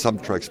respect. On some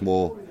tracks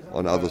more,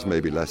 on others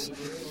maybe less.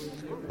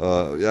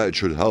 It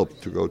should help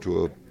to go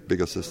to a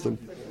bigger system,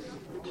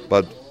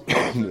 but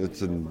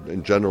it's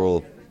in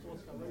general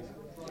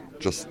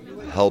just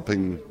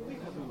helping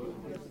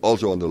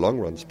also on the long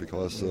runs,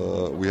 because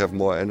we have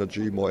more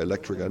energy, more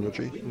electric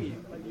energy,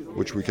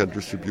 which we can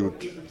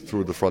distribute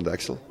through the front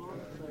axle,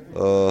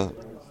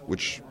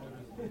 which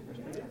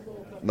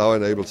now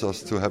enables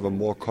us to have a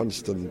more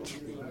constant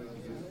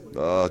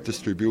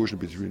distribution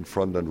between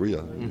front and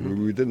rear.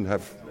 We didn't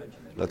have,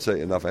 let's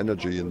say, enough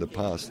energy in the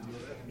past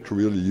to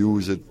really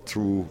use it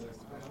through,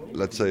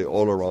 let's say,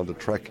 all around the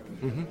track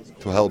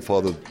to help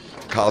for the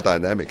car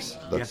dynamics.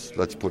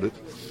 Let's put it.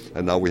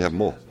 And now we have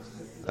more,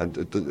 and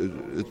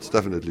it's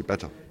definitely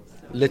better.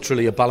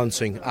 Literally a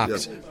balancing act.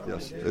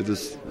 Yes, it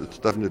is. It's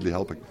definitely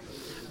helping.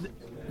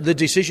 The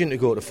decision to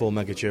go to 4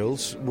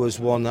 megajoules was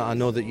one that I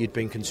know that you'd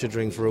been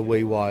considering for a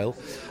wee while.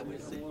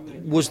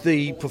 Was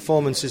the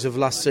performances of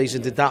last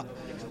season, did that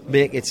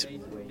make it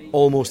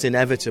almost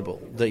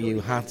inevitable that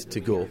you had to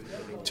go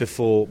to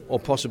 4, or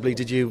possibly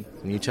did you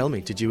tell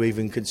me, did you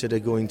even consider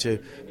going to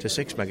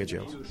 6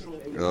 megajoules?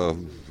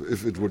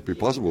 If it would be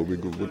possible, we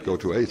would go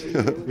to 8.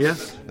 Yeah.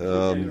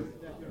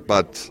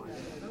 But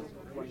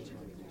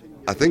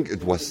I think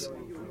it was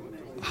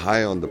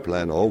high on the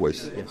plan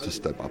always to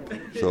step up.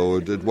 So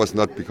it was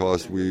not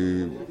because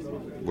we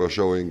were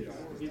showing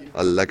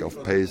a lack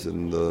of pace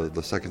in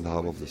the second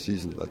half of the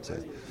season, let's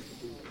say.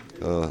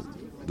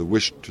 The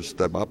wish to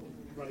step up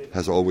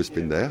has always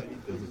been there.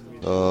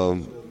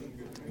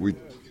 We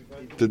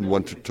didn't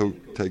want to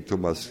take too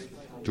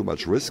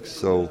much risk,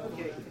 so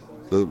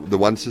the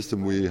one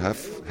system we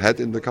have had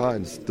in the car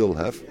and still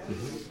have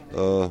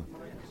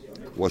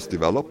was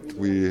developed.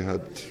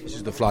 This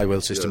is the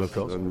flywheel system, of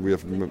course, and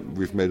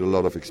we've made a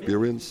lot of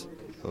experience.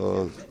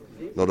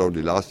 Not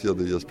only last year,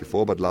 the years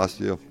before, but last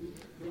year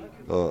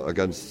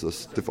against a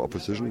stiff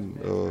opposition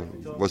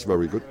was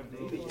very good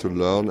to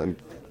learn and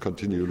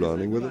continue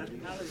learning with it.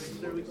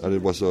 And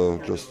it was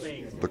just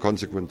the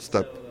consequent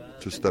step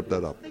to step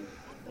that up.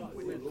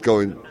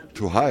 Going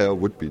to higher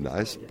would be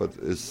nice, but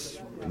it's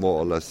more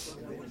or less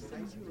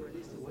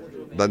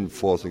then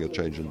forcing a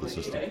change in the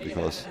system,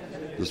 because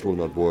this will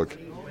not work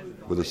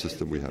with the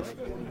system we have.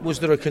 Was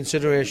there a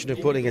consideration of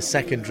putting a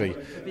secondary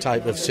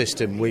type of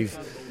system? We've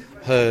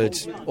heard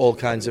all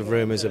kinds of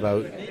rumours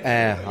about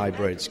air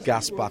hybrids,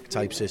 gas-back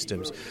type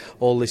systems,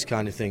 all this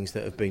kind of things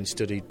that have been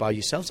studied by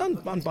yourselves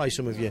and by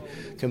some of your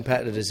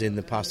competitors in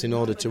the past in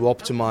order to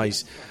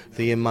optimise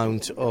the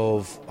amount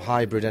of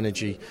hybrid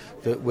energy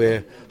that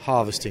we're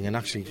harvesting. And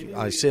actually,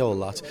 I say all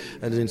that,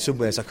 and in some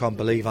ways I can't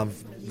believe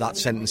that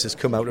sentence has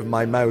come out of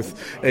my mouth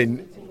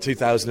in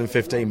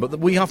 2015, but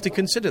we have to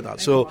consider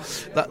that. So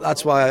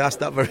that's why I asked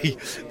that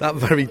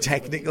very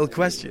technical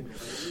question.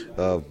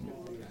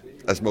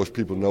 As most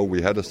people know, we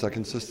had a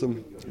second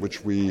system,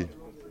 which we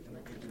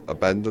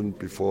abandoned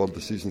before the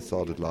season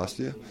started last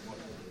year,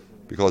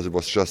 because it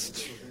was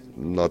just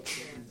not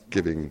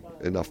giving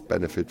enough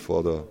benefit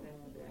for the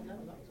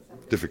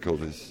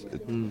difficulties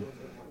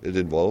it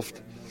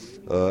involved.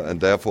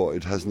 And therefore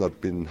it has not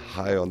been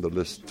high on the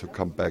list to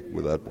come back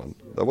with that one.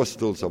 There was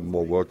still some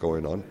more work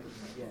going on,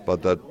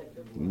 but that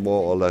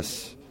more or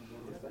less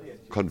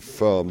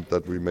confirmed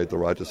that we made the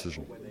right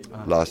decision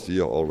last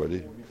year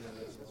already.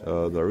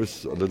 There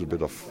is a little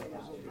bit of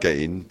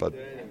gain, but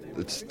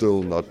it's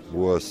still not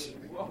worth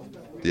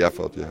the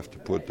effort you have to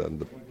put and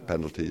the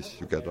penalties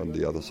you get on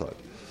the other side.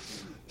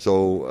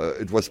 So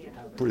it was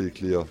pretty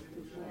clear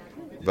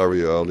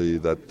very early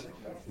that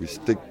we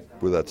stick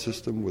with that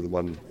system, with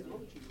one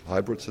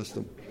hybrid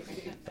system,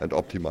 and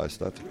optimize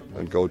that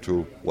and go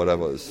to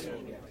whatever is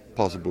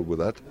possible with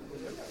that.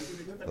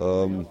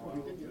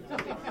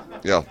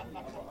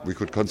 We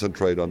could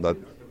concentrate on that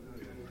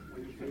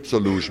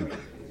solution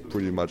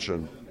pretty much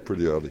and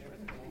pretty early.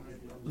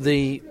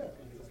 The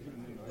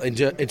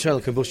internal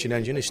combustion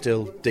engine is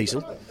still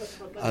diesel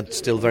and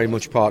still very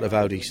much part of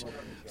Audi's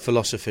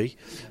philosophy.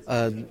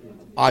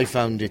 I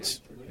found it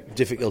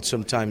difficult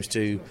sometimes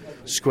to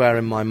square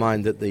in my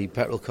mind that the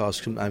petrol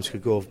cars sometimes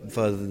could go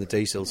further than the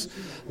diesels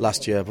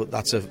last year, but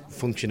that's a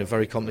function of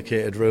very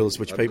complicated rules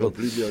which I'm people...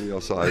 completely on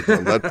your side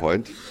on that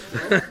point.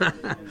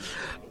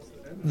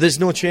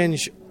 There's no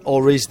change,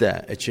 or is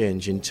there a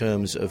change in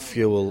terms of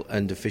fuel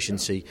and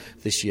efficiency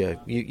this year?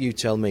 You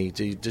tell me,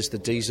 does the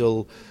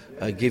diesel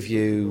give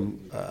you,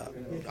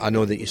 I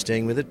know that you're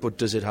staying with it, but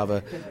does it have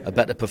a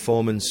better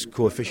performance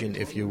coefficient,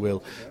 if you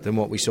will, than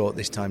what we saw at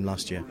this time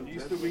last year?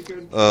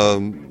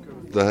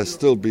 There has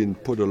still been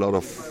put a lot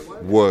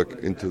of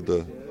work into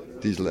the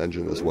diesel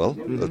engine as well.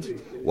 Mm-hmm. That's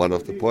one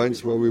of the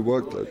points where we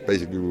worked.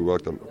 Basically, we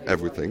worked on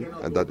everything,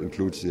 and that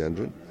includes the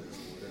engine.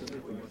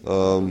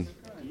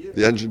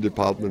 The engine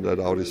department at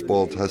Audi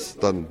Sport has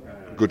done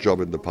a good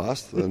job in the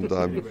past, and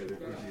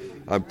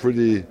I'm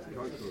pretty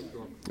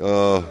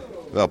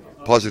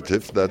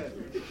positive that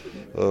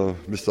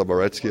Mr.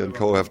 Moretzky and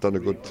co have done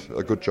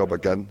a good job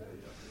again.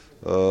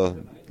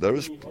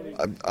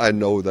 I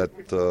know that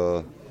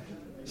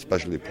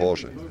especially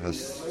Porsche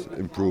has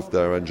improved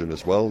their engine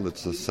as well.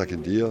 It's the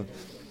second year.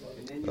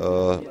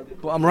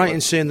 But I'm right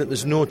in saying that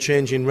there's no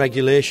change in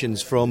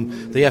regulations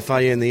from the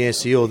FIA and the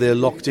ACO. They're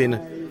locked in,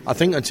 I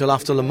think, until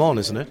after Le Mans,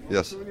 isn't it?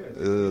 Yes,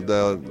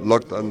 they're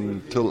locked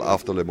until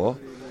after Le Mans.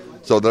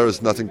 So there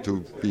is nothing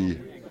to be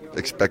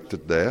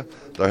expected there.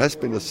 There has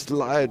been a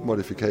slight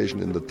modification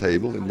in the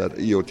table, in that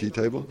EOT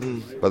table,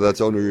 but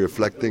that's only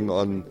reflecting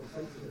on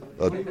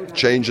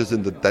changes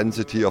in the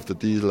density of the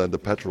diesel and the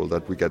petrol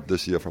that we get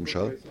this year from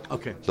Shell.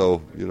 Okay. So,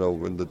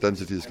 when the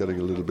density is getting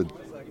a little bit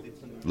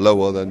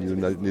lower, then you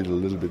need a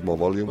little bit more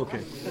volume.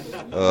 Okay.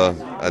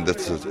 And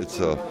it's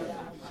a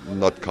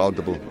not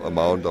countable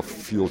amount of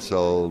fuel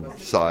cell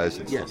size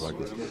and stuff like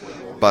this.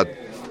 But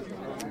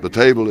the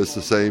table is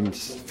the same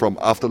from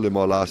after Le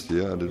Mans last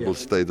year, and it will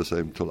stay the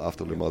same till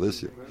after Le Mans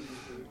this year.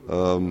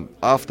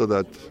 After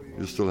that,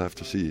 you still have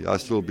to see. I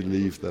still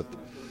believe that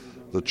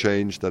the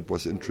change that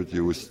was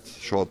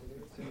introduced short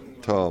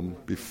term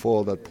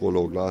before that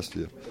prologue last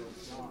year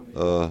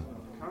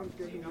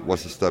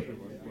was a step,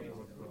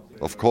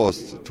 of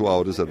course, to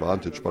our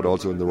disadvantage, but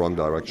also in the wrong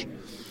direction.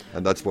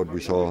 And that's what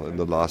we saw in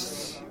the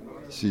last half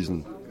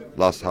season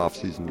last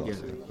year.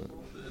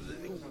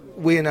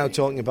 We are now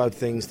talking about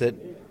things that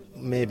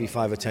maybe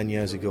 5 or 10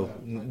 years ago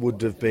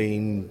would have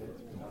been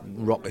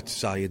rocket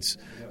science,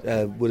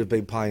 would have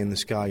been pie in the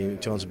sky in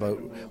terms about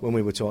when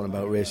we were talking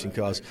about racing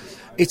cars.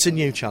 It's a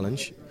new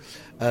challenge.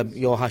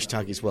 Your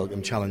hashtag is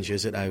welcome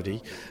challenges at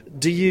Audi.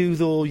 Do you,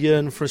 though,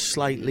 yearn for a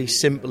slightly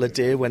simpler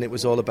day when it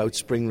was all about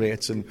spring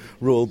rates and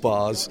roll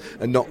bars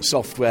and not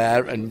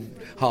software and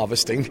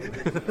harvesting?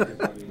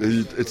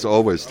 It's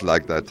always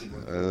like that.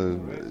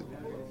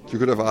 You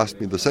could have asked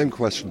me the same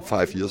question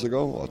 5 years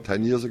ago or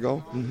 10 years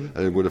ago, and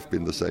it would have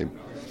been the same.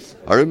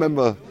 I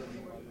remember,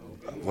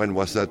 when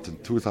was that, in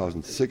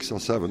 2006 or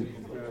 7,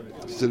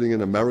 sitting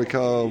in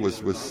America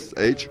with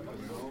H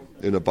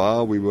in a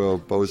bar. We were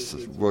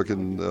both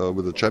working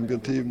with the champion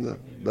team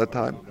that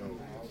time.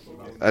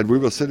 And we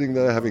were sitting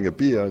there having a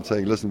beer and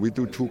saying, listen, we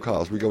do 2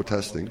 cars, we go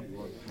testing.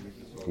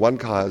 One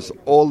car has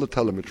all the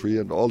telemetry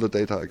and all the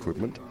data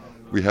equipment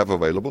we have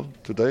available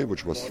today,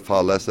 which was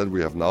far less than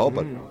we have now,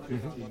 but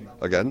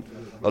again,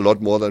 a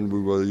lot more than we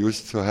were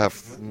used to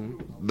have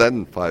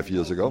then 5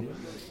 years ago.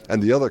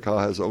 And the other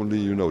car has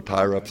only,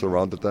 tie wraps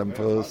around the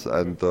dampers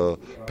and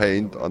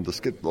paint on the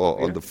skid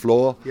or on the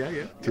floor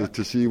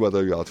to see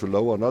whether you are too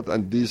low or not.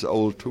 And these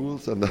old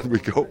tools, and then we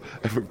go,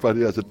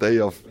 everybody has a day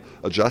of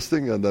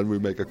adjusting, and then we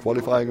make a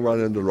qualifying run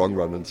and a long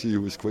run and see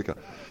who is quicker.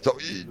 So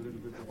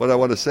what I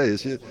want to say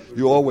is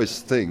you always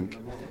think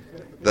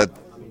that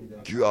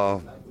you are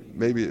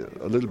maybe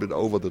a little bit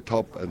over the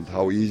top and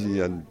how easy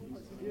and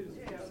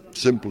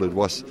simple it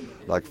was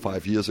like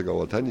 5 years ago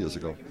or 10 years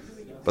ago.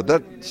 But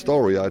that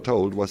story I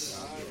told was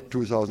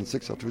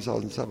 2006 or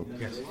 2007.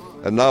 Yes.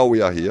 And now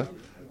we are here.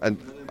 And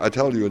I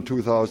tell you, in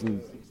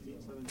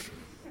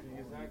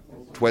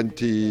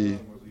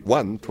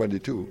 2021,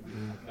 22,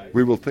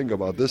 we will think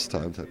about this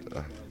time. That,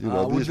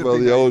 these were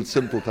the old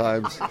simple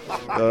times.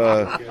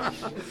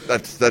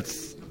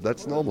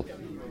 That's normal.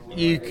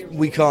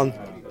 We can't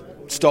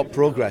stop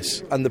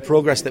progress. And the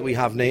progress that we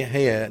have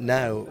here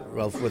now,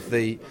 Ralph, with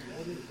the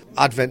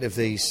advent of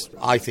these,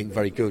 I think,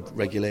 very good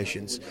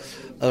regulations,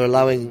 are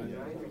allowing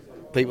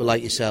people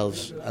like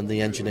yourselves and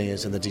the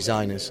engineers and the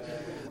designers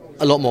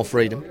a lot more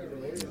freedom,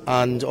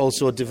 and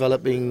also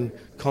developing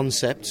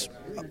concepts,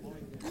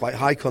 quite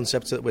high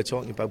concepts that we're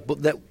talking about,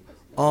 but that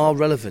are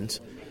relevant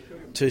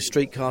to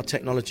street car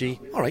technology.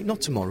 All right, not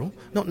tomorrow,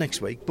 not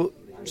next week, but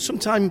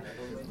sometime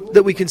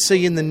that we can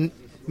see in the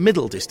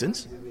middle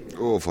distance.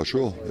 Oh, for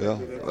sure, yeah.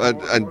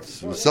 And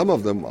some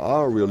of them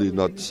are really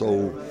not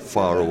so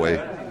far away.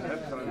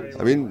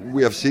 I mean,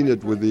 we have seen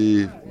it with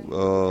the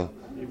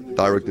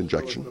direct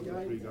injection.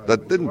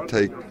 That didn't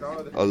take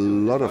a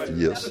lot of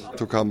years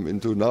to come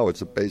into. Now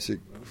it's a basic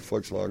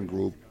Volkswagen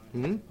Group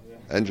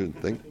engine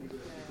thing.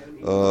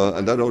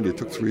 And that only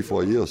took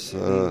 3-4 years.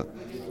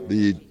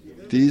 The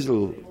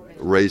diesel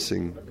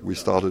racing we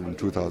started in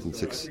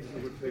 2006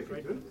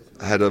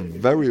 had a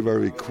very,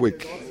 very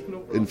quick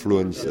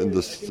influence in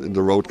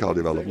the road car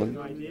development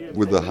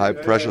with the high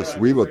pressures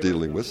we were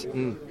dealing with,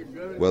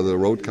 where the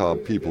road car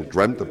people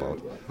dreamt about.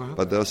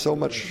 But there's so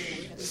much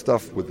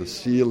stuff with the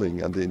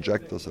sealing and the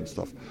injectors and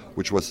stuff,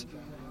 which was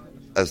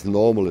as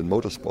normal in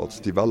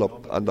motorsports,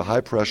 developed under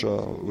high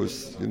pressure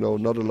with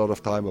not a lot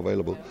of time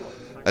available,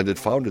 and it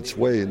found its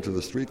way into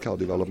the street car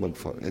development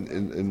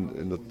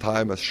in a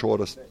time as short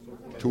as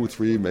 2,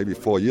 3, maybe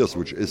 4 years,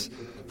 which is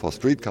for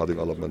street car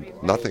development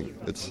nothing.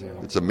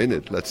 It's a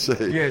minute, let's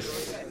say.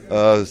 Yes.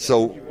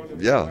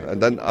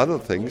 And then other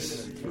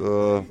things,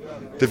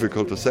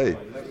 difficult to say.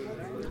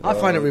 I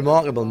find it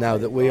remarkable now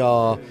that we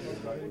are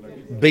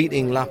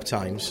beating lap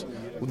times.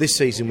 This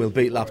season we'll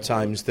beat lap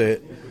times that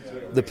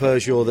the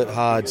Peugeot that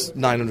had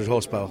 900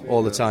 horsepower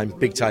all the time,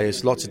 big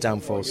tyres, lots of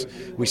downforce.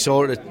 We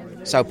saw it at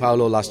Sao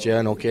Paulo last year,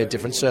 and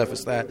different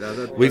surface there. Yeah,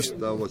 that was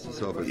the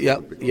surface.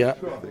 Yeah.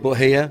 But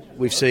here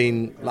we've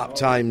seen lap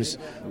times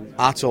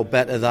at or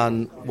better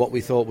than what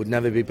we thought would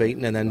never be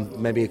beaten, and then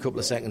maybe a couple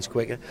of seconds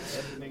quicker.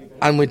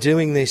 And we're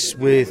doing this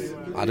with,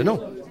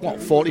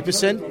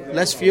 40%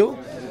 less fuel,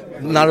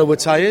 narrower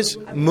tyres,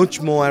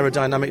 much more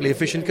aerodynamically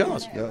efficient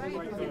cars.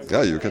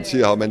 Yeah, you can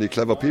see how many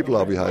clever people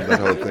are behind that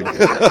whole thing.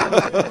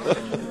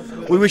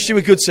 We wish you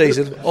a good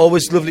season.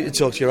 Always lovely to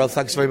talk to you, Ralph.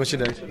 Thanks very much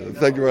indeed.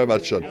 Thank you very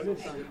much, John.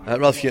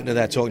 Ralph Hüttner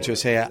there talking to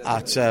us here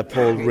at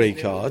Paul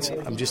Ricard.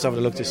 I'm just having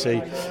a look to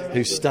see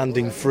who's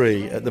standing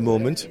free at the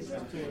moment.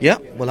 Yeah,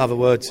 we'll have a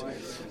word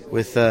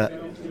with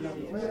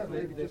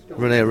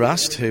René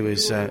Rast, who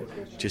is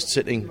just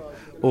sitting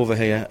over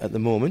here at the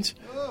moment.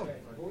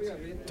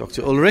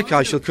 Dr. Ulrich,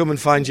 I shall come and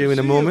find you in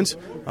a moment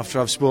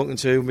after I've spoken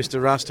to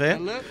Mr. Rast here.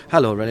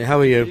 Hello, René, how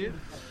are you?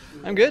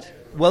 I'm good.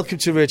 Welcome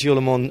to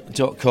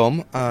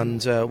RadioLeMans.com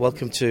and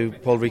welcome to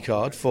Paul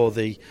Ricard for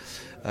the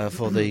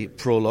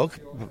prologue.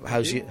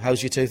 How's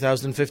your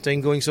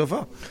 2015 going so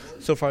far?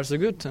 So far, so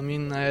good. I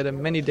mean, I had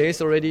many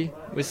days already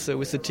with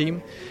the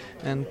team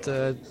and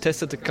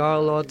tested the car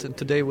a lot. And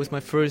today was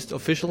my first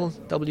official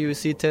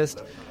WEC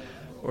test.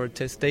 or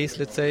test days,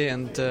 let's say,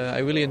 and I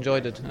really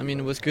enjoyed it. I mean,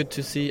 it was good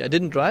to see. I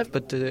didn't drive,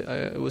 but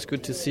it was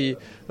good to see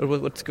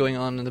what's going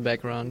on in the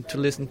background, to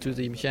listen to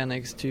the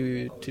mechanics,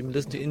 to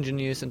listen to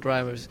engineers and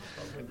drivers.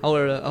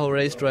 Our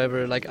race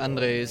driver, like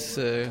Andre, is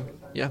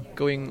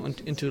going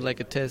into like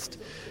a test,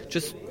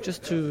 just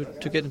to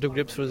get into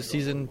grips for the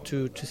season,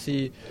 to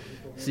see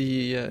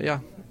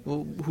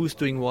who's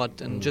doing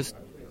what, and just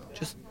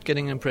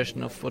getting an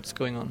impression of what's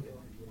going on.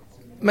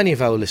 Many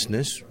of our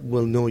listeners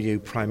will know you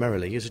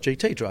primarily as a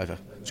GT driver.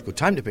 It's a good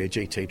time to be a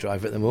GT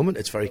driver at the moment.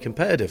 It's very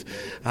competitive.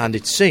 And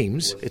it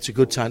seems it's a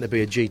good time to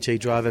be a GT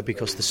driver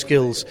because the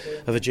skills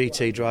of a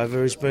GT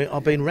driver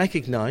are being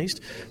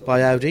recognised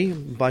by Audi,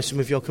 by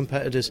some of your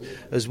competitors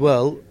as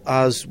well,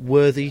 as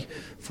worthy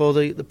for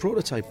the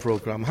prototype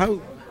programme.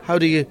 How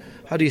do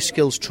your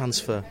skills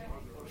transfer?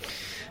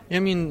 I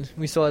mean,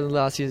 we saw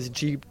last year's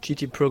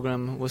GT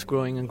program was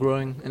growing,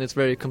 and it's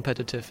very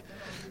competitive.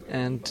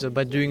 And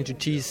by doing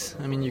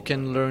GTs, I mean, you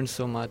can learn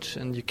so much,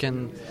 and you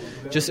can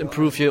just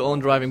improve your own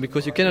driving,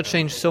 because you cannot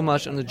change so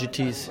much on the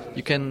GTs.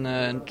 You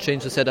can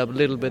change the setup a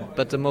little bit,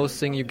 but the most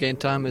thing you gain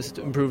time is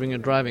improving your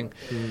driving.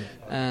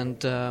 And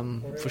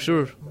for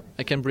sure,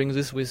 I can bring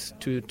this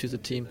to the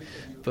team.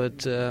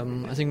 But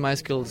I think my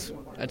skills,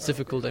 it's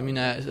difficult. I mean,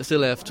 I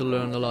still have to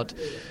learn a lot.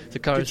 The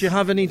cars. Did you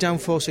have any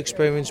downforce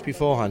experience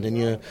beforehand in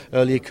your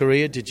earlier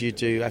career? Did you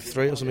do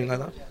F3 or something like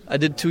that? I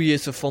did 2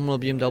 years of Formula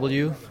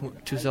BMW,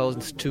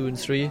 2002 and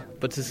 3,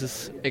 but this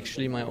is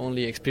actually my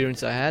only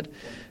experience I had.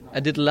 I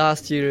did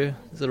last year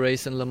the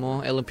race in Le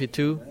Mans,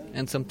 LMP2,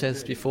 and some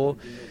tests before.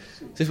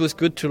 This was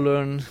good to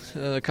learn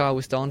a car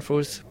with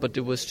downforce, but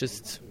it was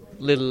just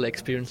little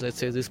experience, let's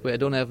say this way. I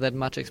don't have that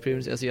much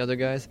experience as the other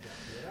guys.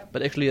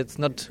 But actually, it's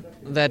not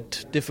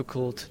that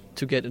difficult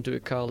to get into a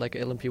car like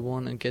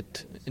LMP1 and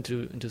get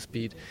into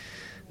speed.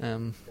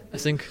 I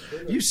think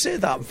you say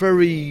that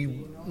very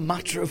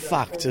matter of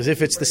fact, as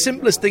if it's the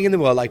simplest thing in the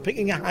world, like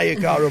picking a hire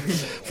car up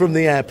from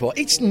the airport.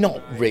 It's not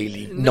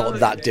really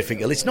that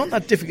difficult. It's not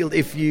that difficult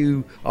if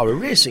you are a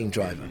racing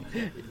driver.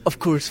 Of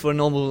course, for a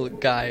normal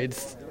guy,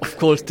 it's of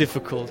course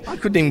difficult. I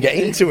couldn't even get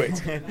into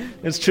it.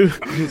 It's true.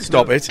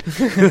 Stop it.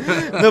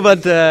 No,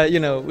 but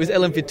with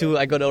LMP2,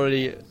 I got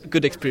already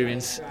good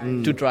experience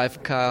to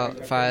drive car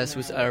fires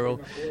with aero,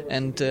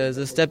 and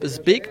the step is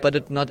big, but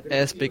it's not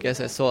as big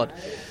as I thought.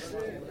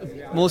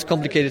 Most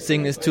complicated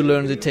thing is to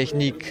learn the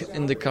technique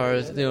in the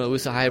cars,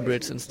 with the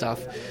hybrids and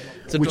stuff.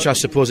 Which I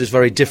suppose is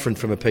very different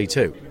from a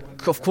P2.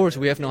 Of course,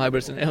 we have no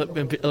hybrids in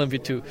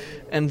LMP2.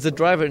 And the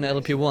driver in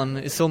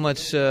LMP1 is so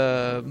much,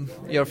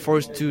 you're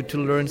forced to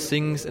learn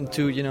things and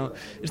to,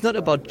 it's not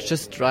about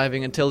just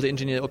driving and tell the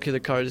engineer, okay, the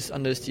car is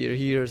understeer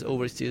here, is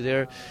oversteer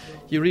there.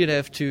 You really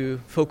have to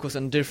focus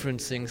on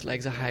different things,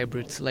 like the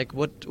hybrids, like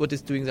what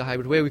is doing the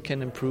hybrid, where we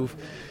can improve,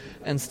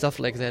 and stuff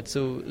like that.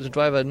 So the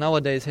driver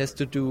nowadays has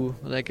to do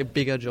like a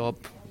bigger job,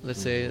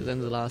 let's say, than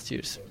the last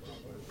years.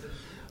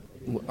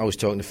 I was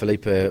talking to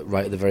Felipe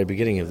right at the very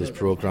beginning of this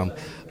programme,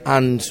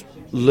 and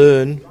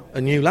learn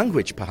a new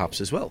language perhaps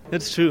as well.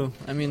 That's true.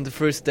 I mean, the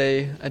first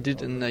day I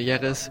did in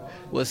Jerez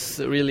was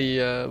really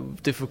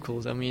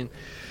difficult. I mean,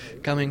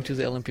 coming to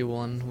the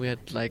LMP1, we had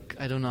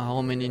I don't know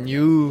how many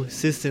new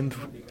systems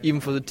even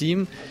for the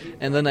team,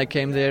 and then I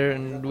came there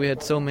and we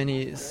had so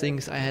many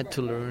things I had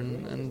to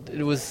learn, and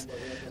it was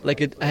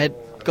I had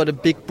got a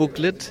big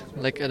booklet,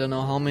 I don't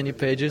know how many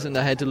pages, and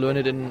I had to learn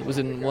it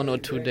within 1 or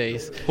 2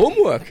 days.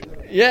 Homework?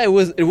 Yeah,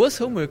 it was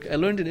homework. I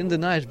learned it in the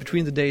night,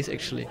 between the days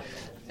actually.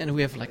 And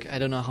we have I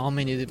don't know how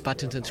many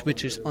buttons and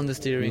switches on the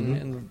steering,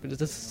 and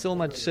there's so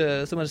much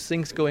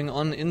things going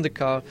on in the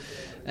car,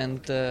 and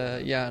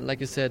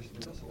like you said,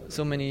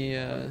 so many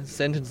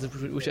sentences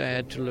which I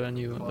had to learn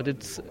new. But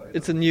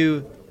it's a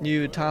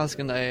new task,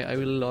 and I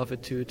really love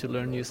it to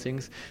learn new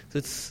things.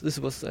 So this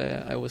was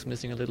I was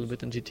missing a little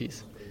bit in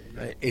GTs.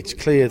 It's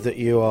clear that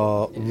you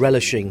are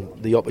relishing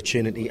the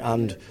opportunity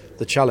and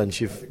the challenge.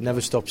 You've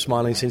never stopped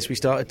smiling since we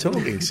started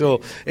talking,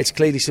 so it's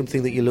clearly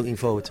something that you're looking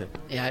forward to.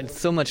 Yeah, it's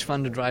so much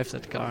fun to drive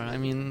that car. I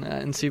mean,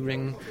 in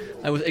Sebring,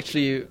 I was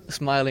actually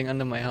smiling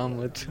under my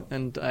helmet,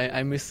 and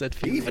I miss that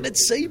feeling. Even at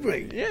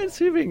Sebring? Yeah, at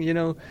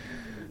Sebring,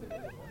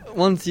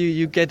 once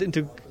you get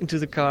into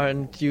the car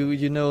and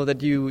you know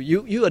that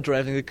you are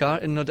driving the car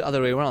and not the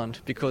other way around,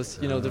 because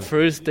the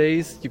first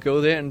days you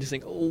go there and you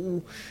think,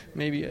 oh,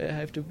 maybe I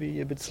have to be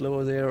a bit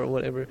slower there or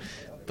whatever,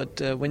 but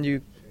when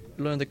you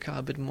learn the car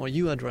a bit more,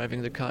 you are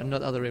driving the car,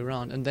 not the other way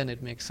around, and then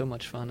it makes so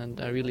much fun,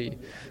 and I really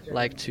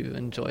like to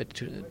enjoy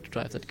to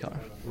drive that car.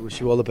 We wish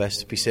you all the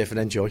best. Be safe and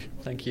enjoy.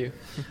 Thank you.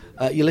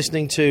 You're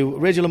listening to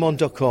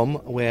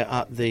RadioLeMans.com. We're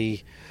at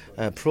the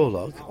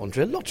prologue.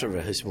 Andre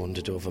Lotterer has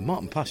wandered over.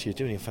 Martin Pass, you're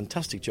doing a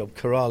fantastic job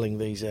corralling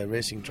these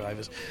racing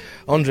drivers.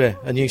 Andre,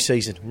 a new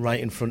season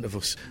right in front of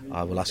us.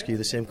 I will ask you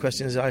the same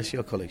question as I ask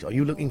your colleagues. Are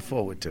you looking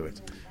forward to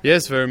it?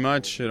 Yes, very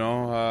much.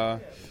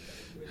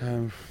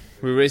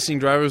 We're racing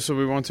drivers, so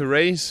we want to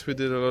race. We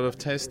did a lot of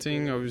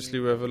testing.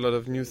 Obviously, we have a lot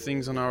of new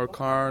things on our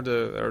car,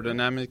 the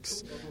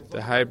aerodynamics,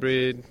 the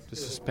hybrid, the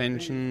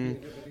suspension,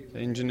 the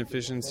engine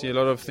efficiency, a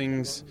lot of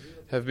things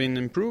have been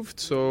improved.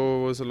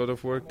 So it was a lot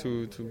of work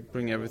to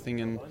bring everything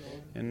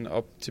in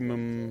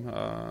optimum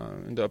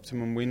in the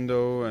optimum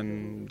window,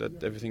 and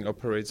that everything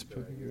operates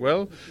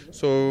well.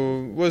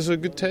 So it was a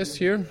good test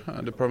here.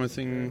 The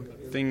promising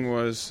thing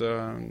was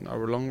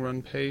our long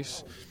run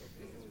pace.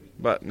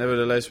 But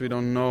nevertheless, we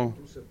don't know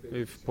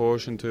if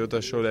Porsche and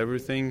Toyota showed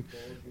everything.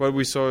 What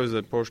we saw is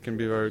that Porsche can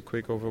be very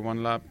quick over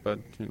one lap, but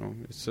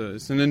it's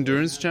an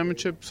endurance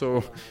championship,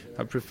 so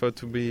I prefer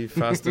to be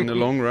fast in the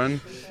long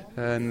run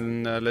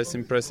and less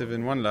impressive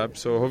in one lap.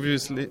 So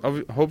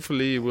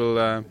hopefully,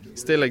 we'll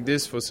stay like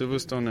this for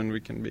Silverstone, and we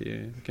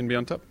can be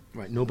on top.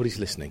 Right, nobody's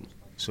listening.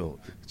 So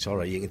it's all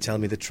right, you can tell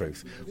me the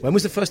truth. When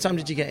was the first time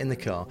did you get in the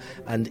car?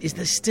 And is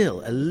there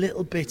still a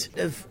little bit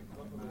of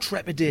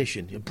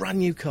trepidation? A brand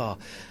new car.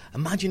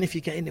 Imagine if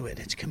you get into it and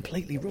it's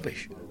completely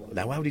rubbish.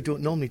 Now, Audi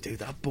don't normally do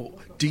that,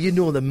 but do you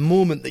know the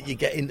moment that you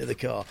get into the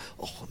car,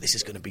 oh, this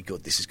is going to be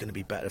good, this is going to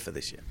be better for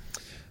this year?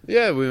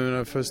 Yeah,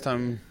 the first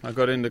time I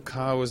got in the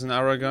car was in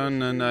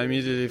Aragon, and I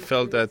immediately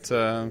felt that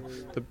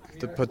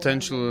the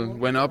potential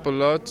went up a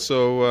lot.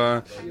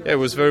 So it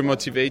was very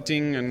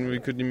motivating, and we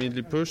could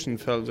immediately push and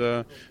felt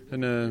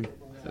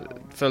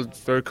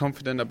very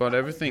confident about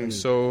everything.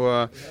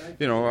 So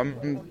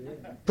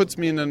puts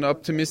me in an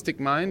optimistic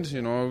mind.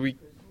 We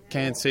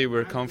can't say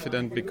we're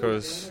confident,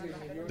 because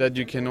that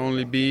you can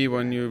only be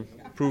when you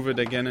prove it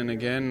again and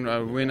again,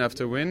 win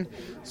after win.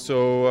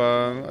 So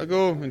I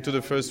go into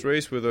the first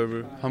race with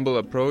a humble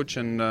approach,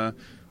 and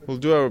we'll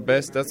do our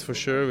best, that's for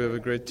sure. We have a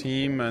great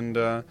team and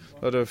a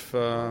lot of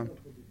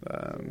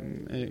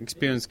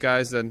experienced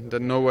guys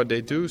that know what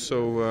they do.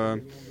 So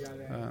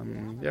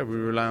we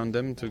rely on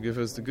them to give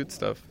us the good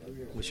stuff.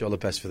 Wish you all the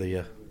best for the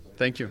year.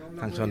 Thank you.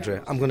 Thanks, Andre.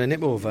 I'm going to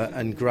nip over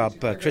and grab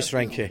Chris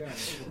Renke.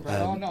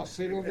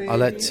 I'll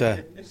let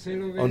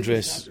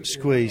Andres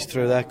squeeze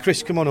through there.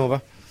 Chris, come on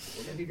over.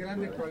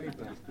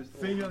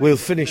 We'll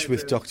finish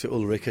with Dr.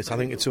 Ulrich. I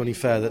think it's only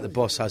fair that the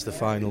boss has the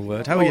final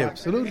word. How are you?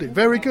 Absolutely.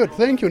 Very good.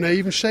 Thank you. And I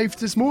even shaved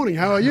this morning.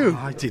 How are you?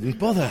 I didn't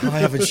bother. I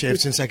haven't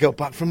shaved since I got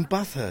back from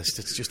Bathurst.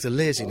 It's just a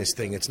laziness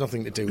thing. It's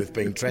nothing to do with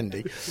being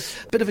trendy.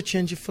 Bit of a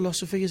change of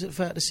philosophy, is it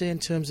fair to say, in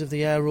terms of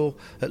the aero,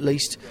 at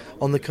least,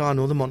 on the car?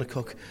 No, the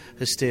monocoque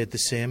has stayed the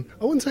same.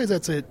 I wouldn't say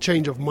that's a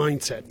change of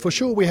mindset. For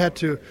sure, we had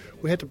to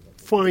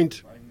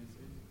find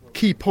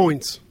key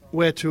points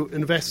where to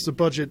invest the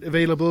budget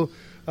available.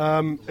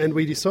 And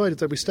we decided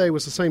that we stay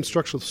with the same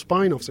structural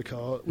spine of the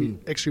car. We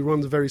actually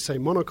run the very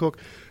same monocoque,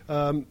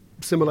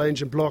 similar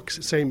engine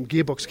blocks, same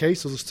gearbox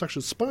case, so the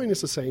structural spine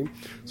is the same.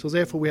 So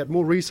therefore we had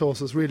more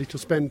resources really to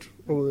spend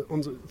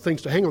on the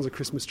things to hang on the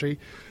Christmas tree.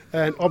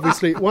 And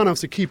obviously one of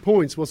the key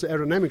points was the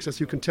aerodynamics, as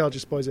you can tell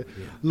just by the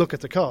look at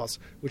the cars,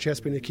 which has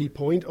been a key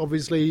point.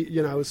 Obviously,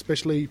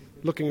 especially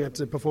looking at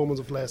the performance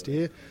of last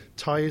year,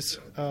 tyres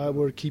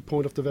were a key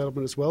point of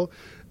development as well.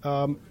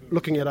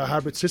 Looking at our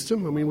hybrid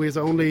system, I mean, we're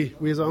the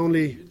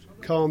only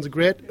car on the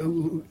grid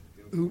who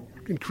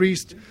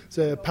increased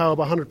the power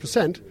by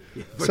 100%.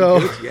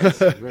 Yeah,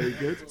 very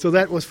good. So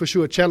that was for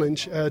sure a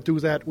challenge, do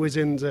that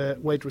within the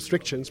weight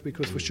restrictions,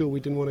 because for sure we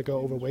didn't want to go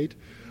overweight.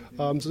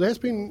 So there's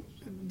been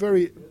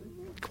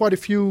quite a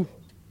few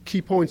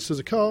key points to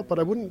the car, but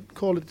I wouldn't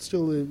call it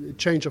still a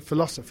change of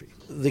philosophy.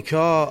 The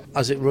car,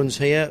 as it runs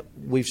here,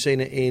 we've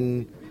seen it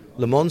in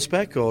Le Mans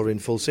spec or in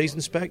full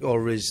season spec,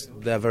 or is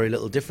there very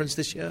little difference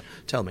this year?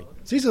 Tell me.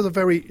 These are the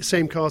very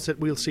same cars that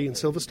we'll see in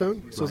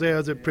Silverstone. So they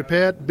are the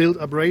prepared,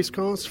 built-up race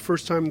cars,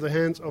 first time in the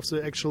hands of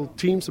the actual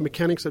teams, the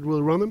mechanics that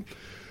will run them.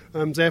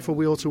 Therefore,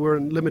 we also were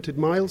in limited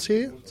miles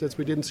here.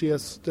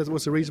 That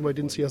was the reason why I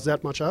didn't see us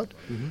that much out,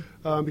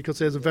 because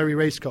there's a very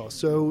race car.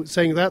 So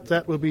saying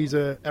that will be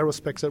the aero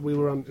specs that we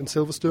will run in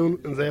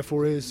Silverstone, and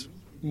therefore is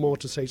more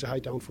to say the high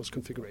downforce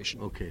configuration.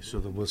 Okay, so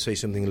we'll see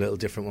something a little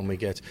different when we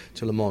get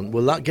to Le Mans.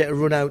 Will that get a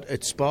run out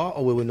at Spa,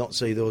 or will we not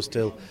see those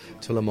till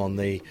Le Mans,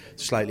 the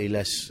slightly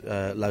less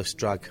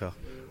drag car?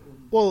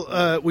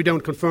 Well, we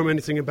don't confirm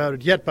anything about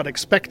it yet, but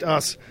expect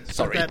us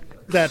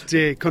that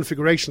the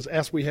configurations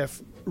as we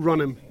have run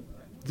them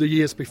the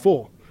years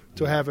before,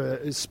 to have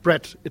a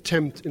spread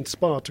attempt in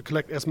Spa to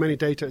collect as many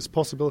data as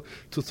possible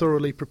to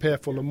thoroughly prepare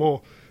for Le Mans.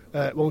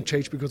 Won't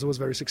change because it was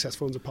very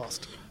successful in the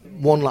past.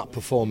 One lap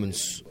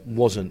performance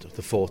wasn't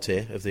the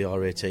forte of the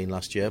R18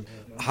 last year.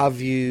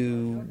 Have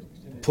you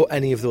put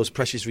any of those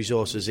precious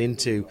resources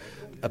into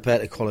a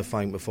better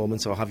qualifying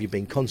performance, or have you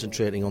been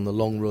concentrating on the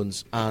long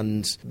runs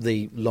and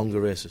the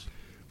longer races?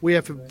 We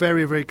have a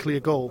very, very clear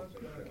goal,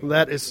 and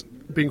that is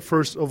being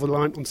first over the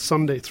line on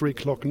Sunday 3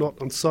 o'clock,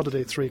 not on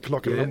Saturday 3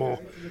 o'clock in Le Mans.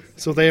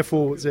 So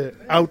therefore the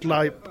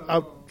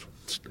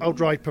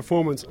outright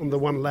performance on the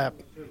one lap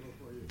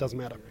doesn't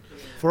matter.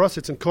 For us,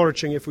 it's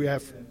encouraging if we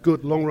have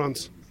good long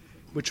runs,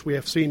 which we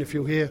have seen a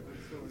few here.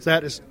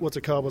 That is what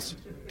the car was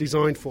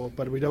designed for,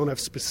 but we don't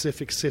have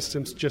specific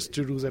systems just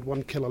to do that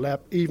 1 killer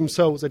lap. Even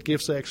so, that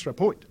gives the extra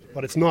point.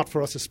 But it's not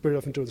for us the spirit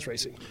of endurance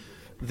racing.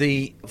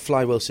 The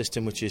flywheel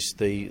system, which is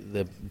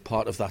the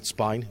part of that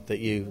spine that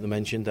you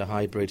mentioned, the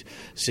hybrid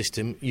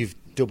system, you've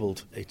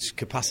doubled its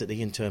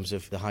capacity in terms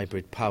of the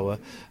hybrid power.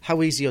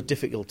 How easy or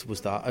difficult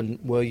was that, and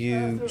were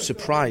you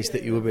surprised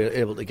that you were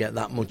able to get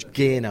that much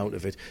gain out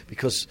of it?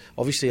 Because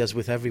obviously, as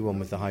with everyone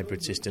with the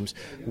hybrid systems,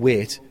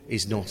 weight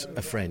is not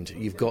a friend.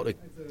 You've got to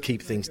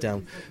keep things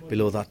down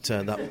below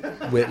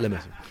that weight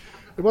limit.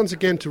 Once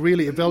again, to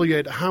really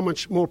evaluate how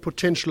much more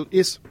potential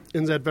is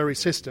in that very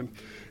system,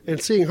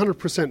 and seeing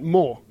 100%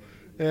 more,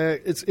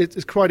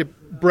 it's quite a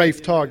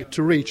brave target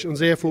to reach, and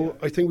therefore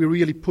I think we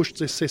really pushed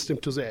this system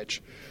to the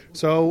edge.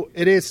 So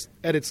it is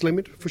at its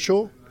limit for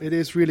sure. It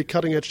is really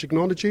cutting edge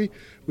technology.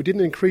 We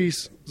didn't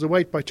increase the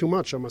weight by too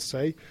much, I must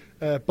say,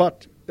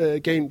 but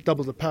gained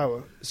double the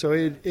power. So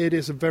it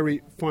is a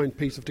very fine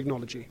piece of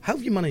technology. How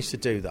have you managed to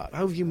do that?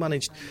 How have you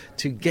managed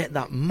to get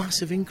that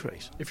massive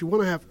increase? If you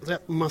want to have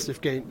that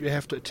massive gain, you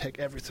have to attack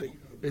everything.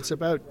 It's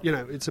about,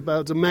 it's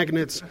about the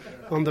magnets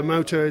on the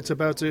motor, it's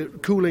about the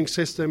cooling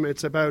system,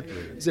 it's about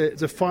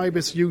the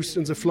fibers used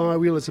in the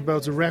flywheel, it's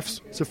about the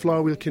revs the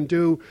flywheel can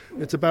do,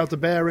 it's about the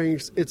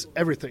bearings, it's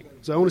everything.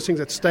 The only thing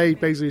that stayed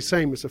basically the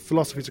same is the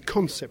philosophy, the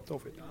concept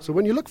of it. So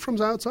when you look from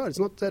the outside, it's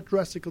not that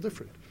drastically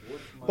different.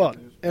 But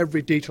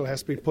every detail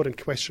has been put in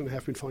question and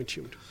have been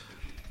fine-tuned.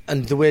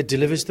 And the way it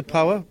delivers the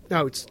power?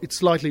 No, it's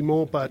slightly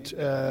more, but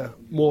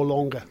more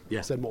longer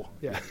than more.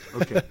 Yeah.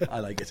 Okay, I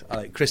like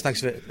it. Chris,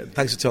 thanks for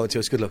talking to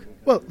us. Good luck.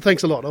 Well,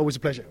 thanks a lot. Always a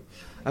pleasure.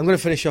 I'm going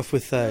to finish off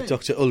with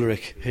Dr.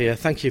 Ulrich here.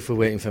 Thank you for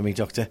waiting for me,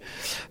 Doctor.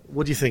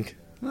 What do you think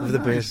of the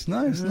beer?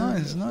 Nice.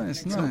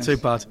 It's not too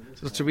bad.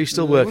 So we're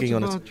still working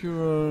on it. What about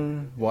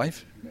your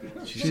wife?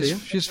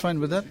 She's fine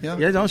with that, yeah?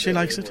 Yeah, no, she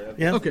likes it.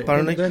 Yeah, okay.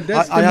 Apparently. Then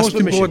that's the most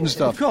important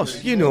stuff. Of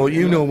course, you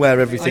know where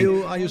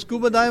everything. Are you a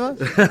scuba diver?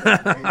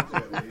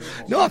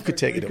 No, I could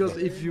take it. Because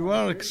if you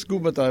are a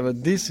scuba diver,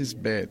 this is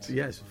bad.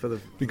 Yes,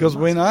 because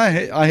when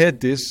I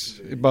had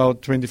this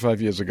about 25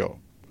 years ago,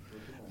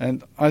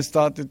 and I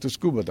started to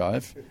scuba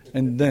dive,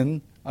 and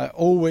then I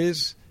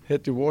always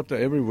had the water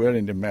everywhere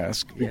in the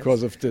mask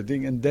because of the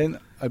thing, and then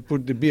I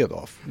put the beard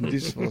off. And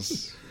this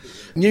was.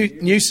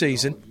 New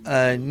season,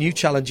 new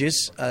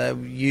challenges.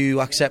 You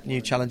accept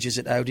new challenges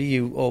at Audi.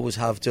 You always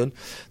have done.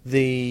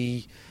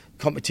 The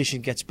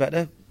competition gets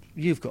better.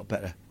 You've got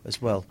better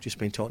as well. Just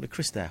been talking to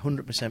Chris there.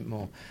 100%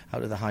 more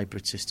out of the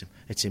hybrid system.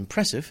 It's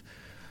impressive.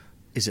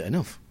 Is it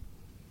enough?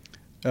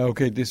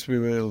 Okay, this we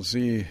will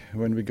see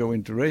when we go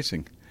into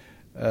racing.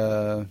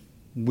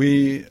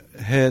 We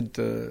had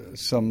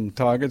some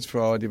targets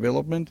for our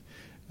development,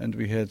 and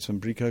we had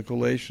some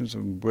pre-calculations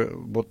of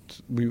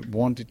what we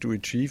wanted to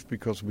achieve,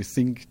 because we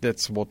think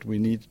that's what we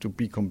need to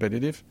be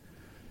competitive.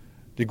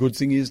 The good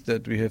thing is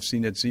that we have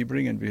seen at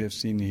Sebring and we have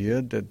seen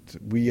here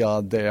that we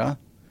are there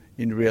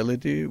in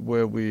reality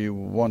where we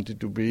wanted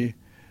to be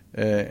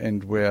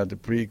and where the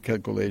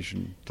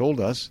pre-calculation told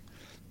us.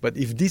 But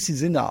if this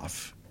is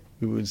enough,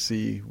 we will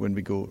see when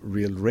we go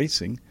real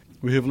racing.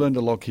 We have learned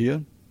a lot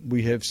here.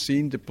 We have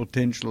seen the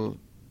potential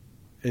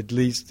at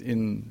least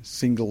in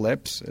single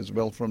laps as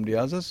well from the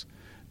others.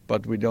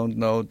 But we don't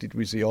know, did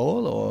we see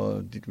all,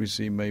 or did we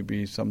see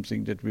maybe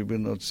something that we will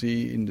not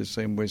see in the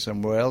same way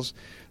somewhere else?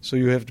 So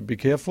you have to be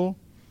careful.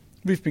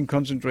 We've been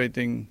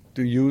concentrating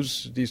to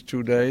use these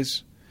 2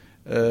 days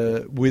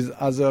with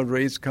other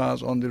race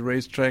cars on the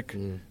racetrack,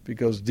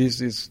 because this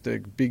is the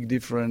big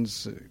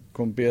difference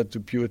compared to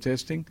pure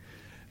testing.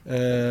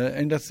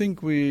 And I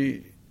think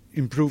we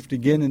improved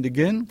again and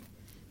again.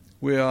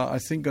 We are, I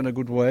think, on a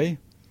good way.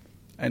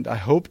 And I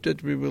hope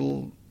that we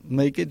will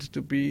make it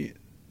to be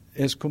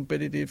as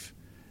competitive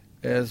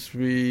as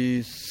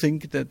we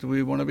think that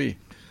we want to be.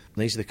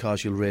 These are the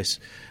cars you'll race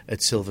at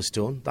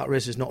Silverstone. That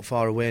race is not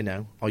far away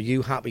now. Are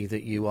you happy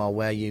that you are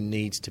where you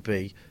need to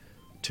be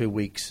 2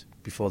 weeks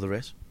before the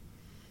race?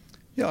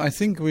 Yeah, I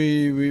think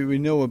we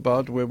know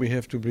about where we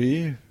have to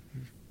be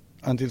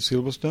until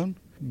Silverstone.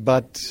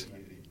 But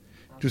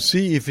to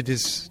see if it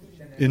is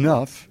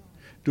enough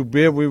to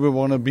where we will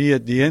want to be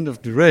at the end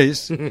of the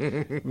race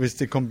with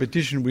the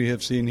competition we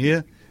have seen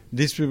here,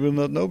 this we will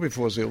not know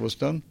before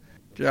Silverstone.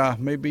 Yeah,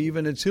 maybe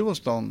even at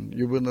Silverstone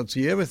you will not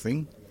see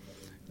everything.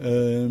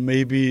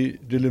 Maybe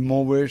the Le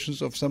Mans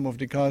versions of some of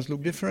the cars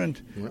look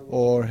different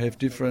or have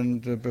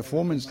different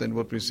performance than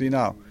what we see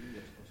now.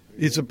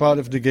 It's a part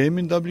of the game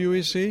in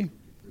WEC,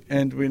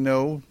 and we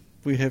know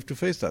we have to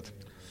face that.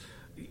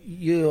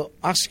 You're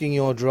asking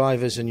your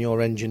drivers and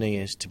your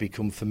engineers to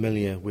become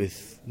familiar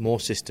with more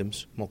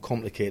systems, more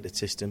complicated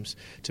systems,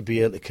 to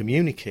be able to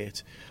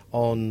communicate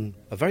on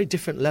a very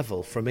different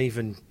level from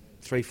even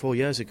 3-4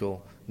 years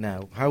ago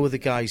now. How are the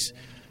guys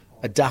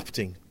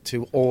adapting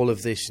to all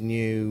of this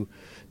new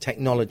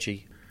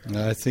technology?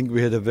 I think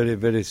we had a very,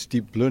 very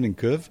steep learning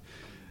curve,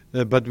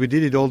 but we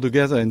did it all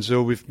together, and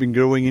so we've been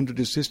growing into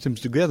the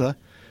systems together.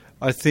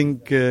 I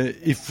think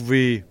if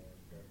we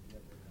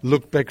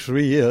look back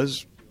 3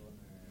 years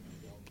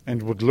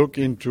and would look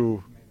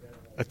into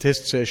a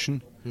test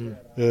session,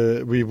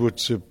 we would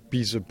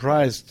be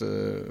surprised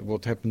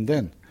what happened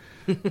then.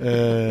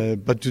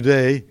 But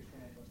today,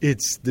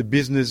 it's the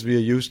business we are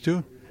used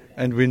to,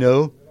 and we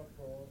know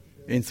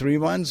in 3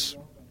 months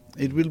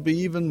it will be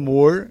even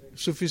more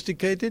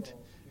sophisticated.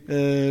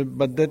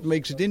 but that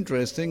makes it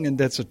interesting, and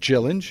that's a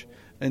challenge,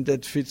 and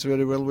that fits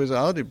very well with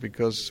Audi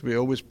because we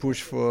always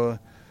push for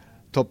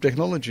top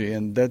technology,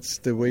 and that's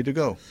the way to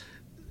go.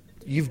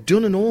 You've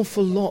done an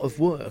awful lot of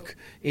work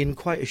in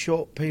quite a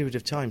short period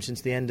of time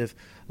since the end of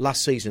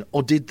last season,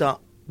 or did that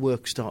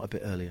work start a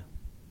bit earlier?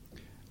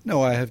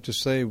 No, I have to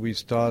say we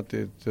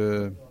started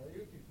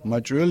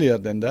much earlier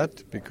than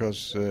that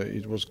because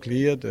it was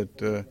clear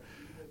that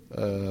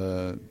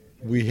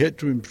we had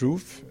to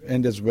improve,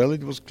 and as well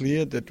it was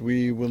clear that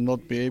we will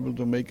not be able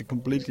to make a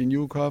completely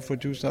new car for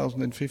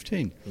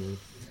 2015.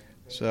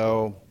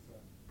 So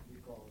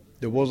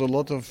there was a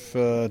lot of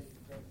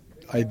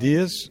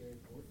ideas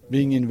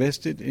being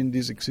invested in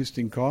this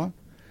existing car,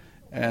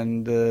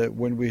 and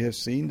when we have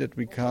seen that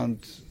we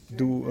can't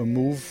do a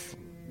move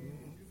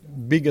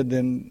bigger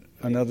than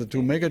another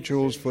 2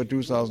 megajoules for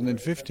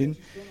 2015,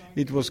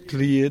 it was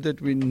clear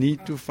that we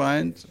need to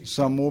find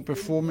some more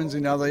performance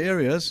in other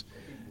areas,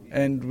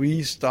 and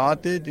we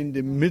started in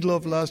the middle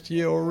of last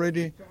year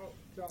already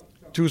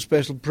 2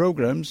 special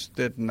programs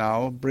that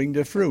now bring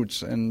their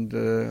fruits, and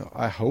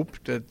I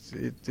hope that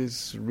it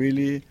is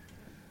really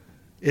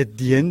at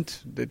the end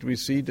that we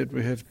see that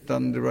we have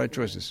done the right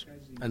choices.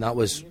 And that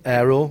was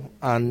aero,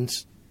 and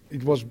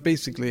it was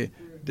basically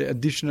the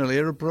additional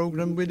aero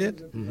program we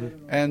did,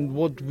 and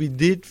what we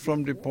did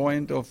from the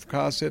point of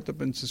car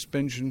setup and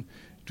suspension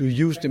to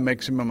use the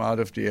maximum out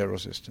of the aero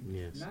system.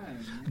 Yes.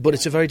 But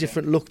it's a very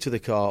different look to the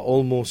car,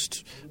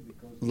 almost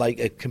like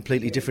a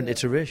completely different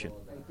iteration.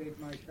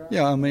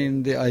 Yeah, I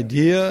mean, the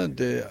idea,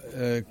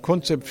 the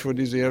concept for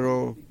this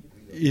aero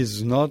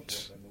is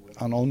not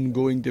an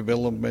ongoing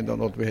development on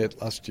what we had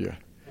last year.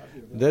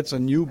 That's a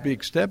new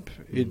big step.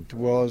 It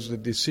was a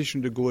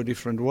decision to go a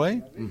different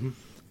way.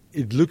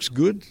 It looks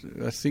good.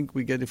 I think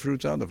we get the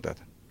fruits out of that.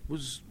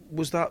 Was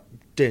that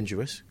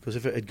dangerous? Because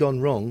if it had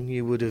gone wrong,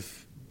 you would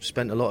have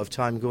spent a lot of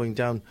time going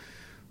down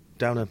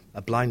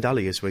a blind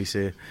alley, as we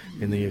say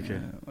in the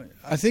UK.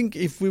 I think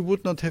if we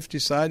would not have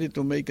decided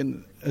to make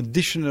an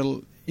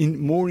additional,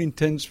 more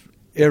intense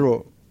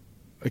aero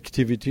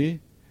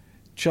activity,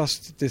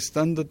 just the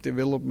standard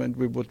development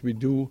with what we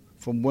do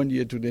from one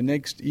year to the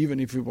next, even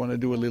if we want to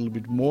do a little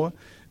bit more,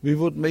 we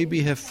would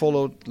maybe have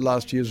followed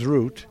last year's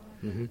route,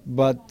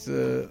 but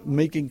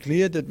making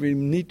clear that we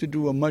need to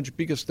do a much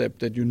bigger step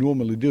that you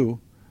normally do,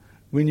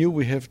 we knew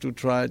we have to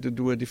try to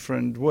do a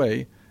different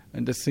way,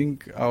 and I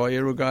think our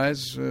aero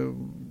guys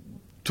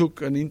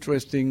took an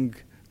interesting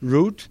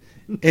route,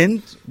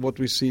 and what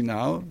we see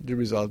now, the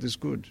result is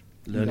good.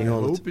 I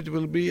hope it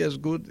will be as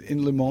good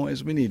in Le Mans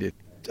as we need it.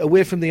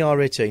 Away from the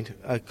R18,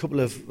 a couple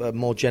of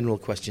more general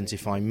questions,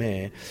 if I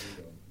may.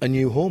 A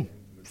new home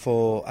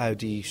for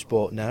Audi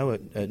Sport now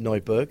at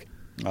Neuburg.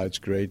 It's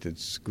great.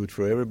 It's good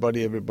for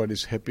everybody.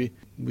 Everybody's happy.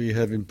 We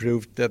have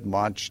improved that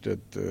much that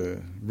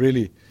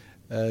really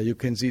you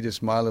can see the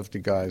smile of the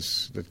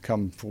guys that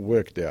come for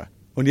work there.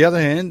 On the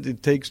other hand,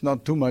 it takes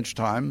not too much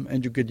time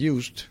and you get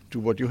used to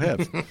what you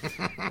have.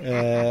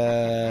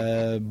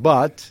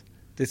 But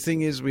the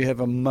thing is we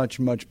have a much,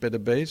 much better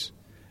base.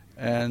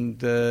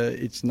 And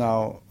it's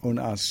now on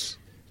us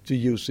to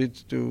use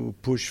it to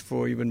push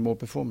for even more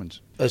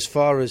performance. As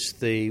far as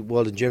the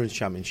World Endurance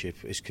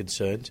Championship is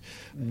concerned,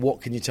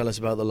 what can you tell us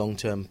about the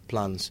long-term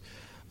plans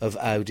of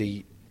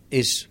Audi?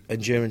 Is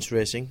endurance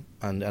racing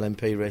and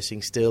LMP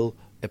racing still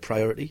a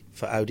priority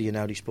for Audi and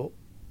Audi Sport?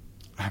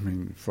 I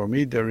mean, for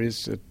me, there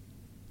is at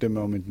the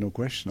moment no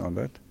question on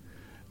that.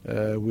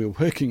 We're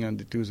working on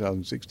the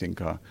 2016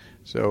 car.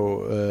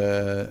 So,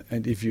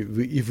 and if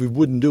we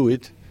wouldn't do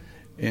it,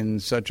 in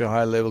such a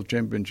high-level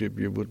championship,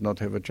 you would not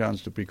have a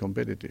chance to be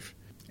competitive.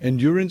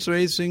 Endurance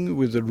racing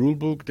with a rule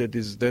book that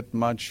is that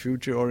much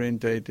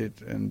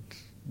future-orientated and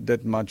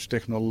that much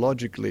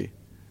technologically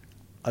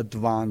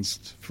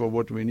advanced for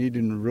what we need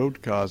in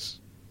road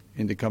cars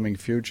in the coming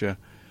future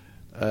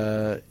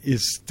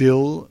is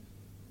still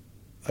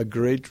a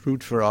great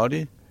route for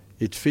Audi.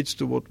 It fits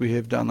to what we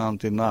have done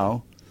until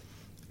now.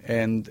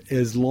 And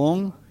as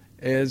long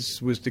as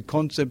with the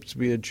concepts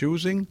we are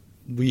choosing,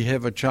 we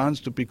have a chance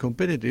to be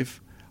competitive,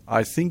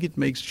 I think it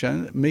makes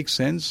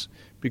sense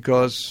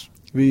because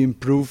we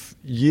improve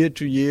year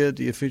to year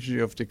the efficiency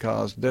of the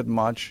cars that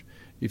much.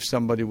 If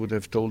somebody would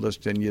have told us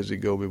 10 years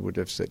ago, we would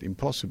have said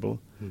impossible.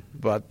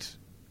 But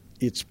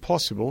it's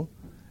possible,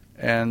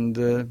 and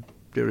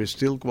there is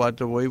still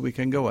quite a way we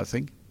can go, I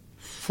think.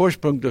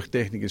 Vorsprung durch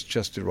Technik is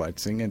just the right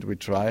thing, and we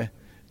try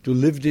to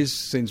live this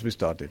since we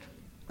started.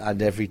 And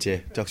every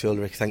day. Dr.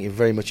 Ulrich, thank you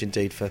very much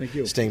indeed for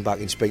staying back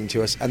and speaking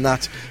to us. And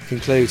that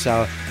concludes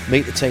our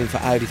Meet the Team for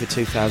Audi for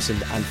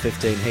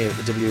 2015 here at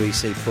the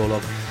WEC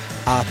Prologue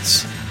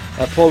at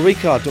Paul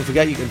Ricard. Don't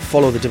forget you can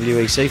follow the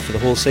WEC for the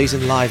whole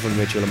season live on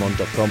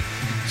radiolemans.com,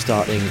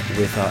 starting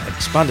with our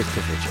expanded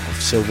coverage of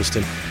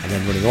Silverstone and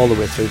then running all the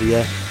way through the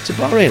year to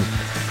Bahrain.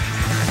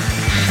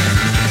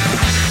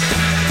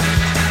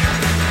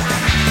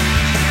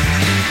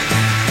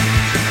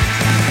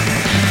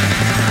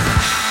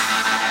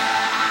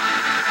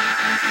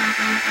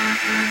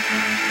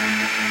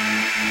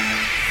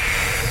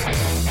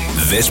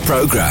 This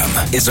program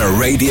is a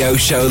Radio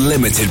Show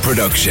Limited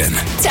production.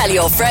 Tell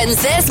your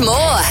friends there's more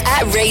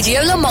at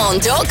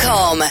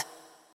radiolemans.com.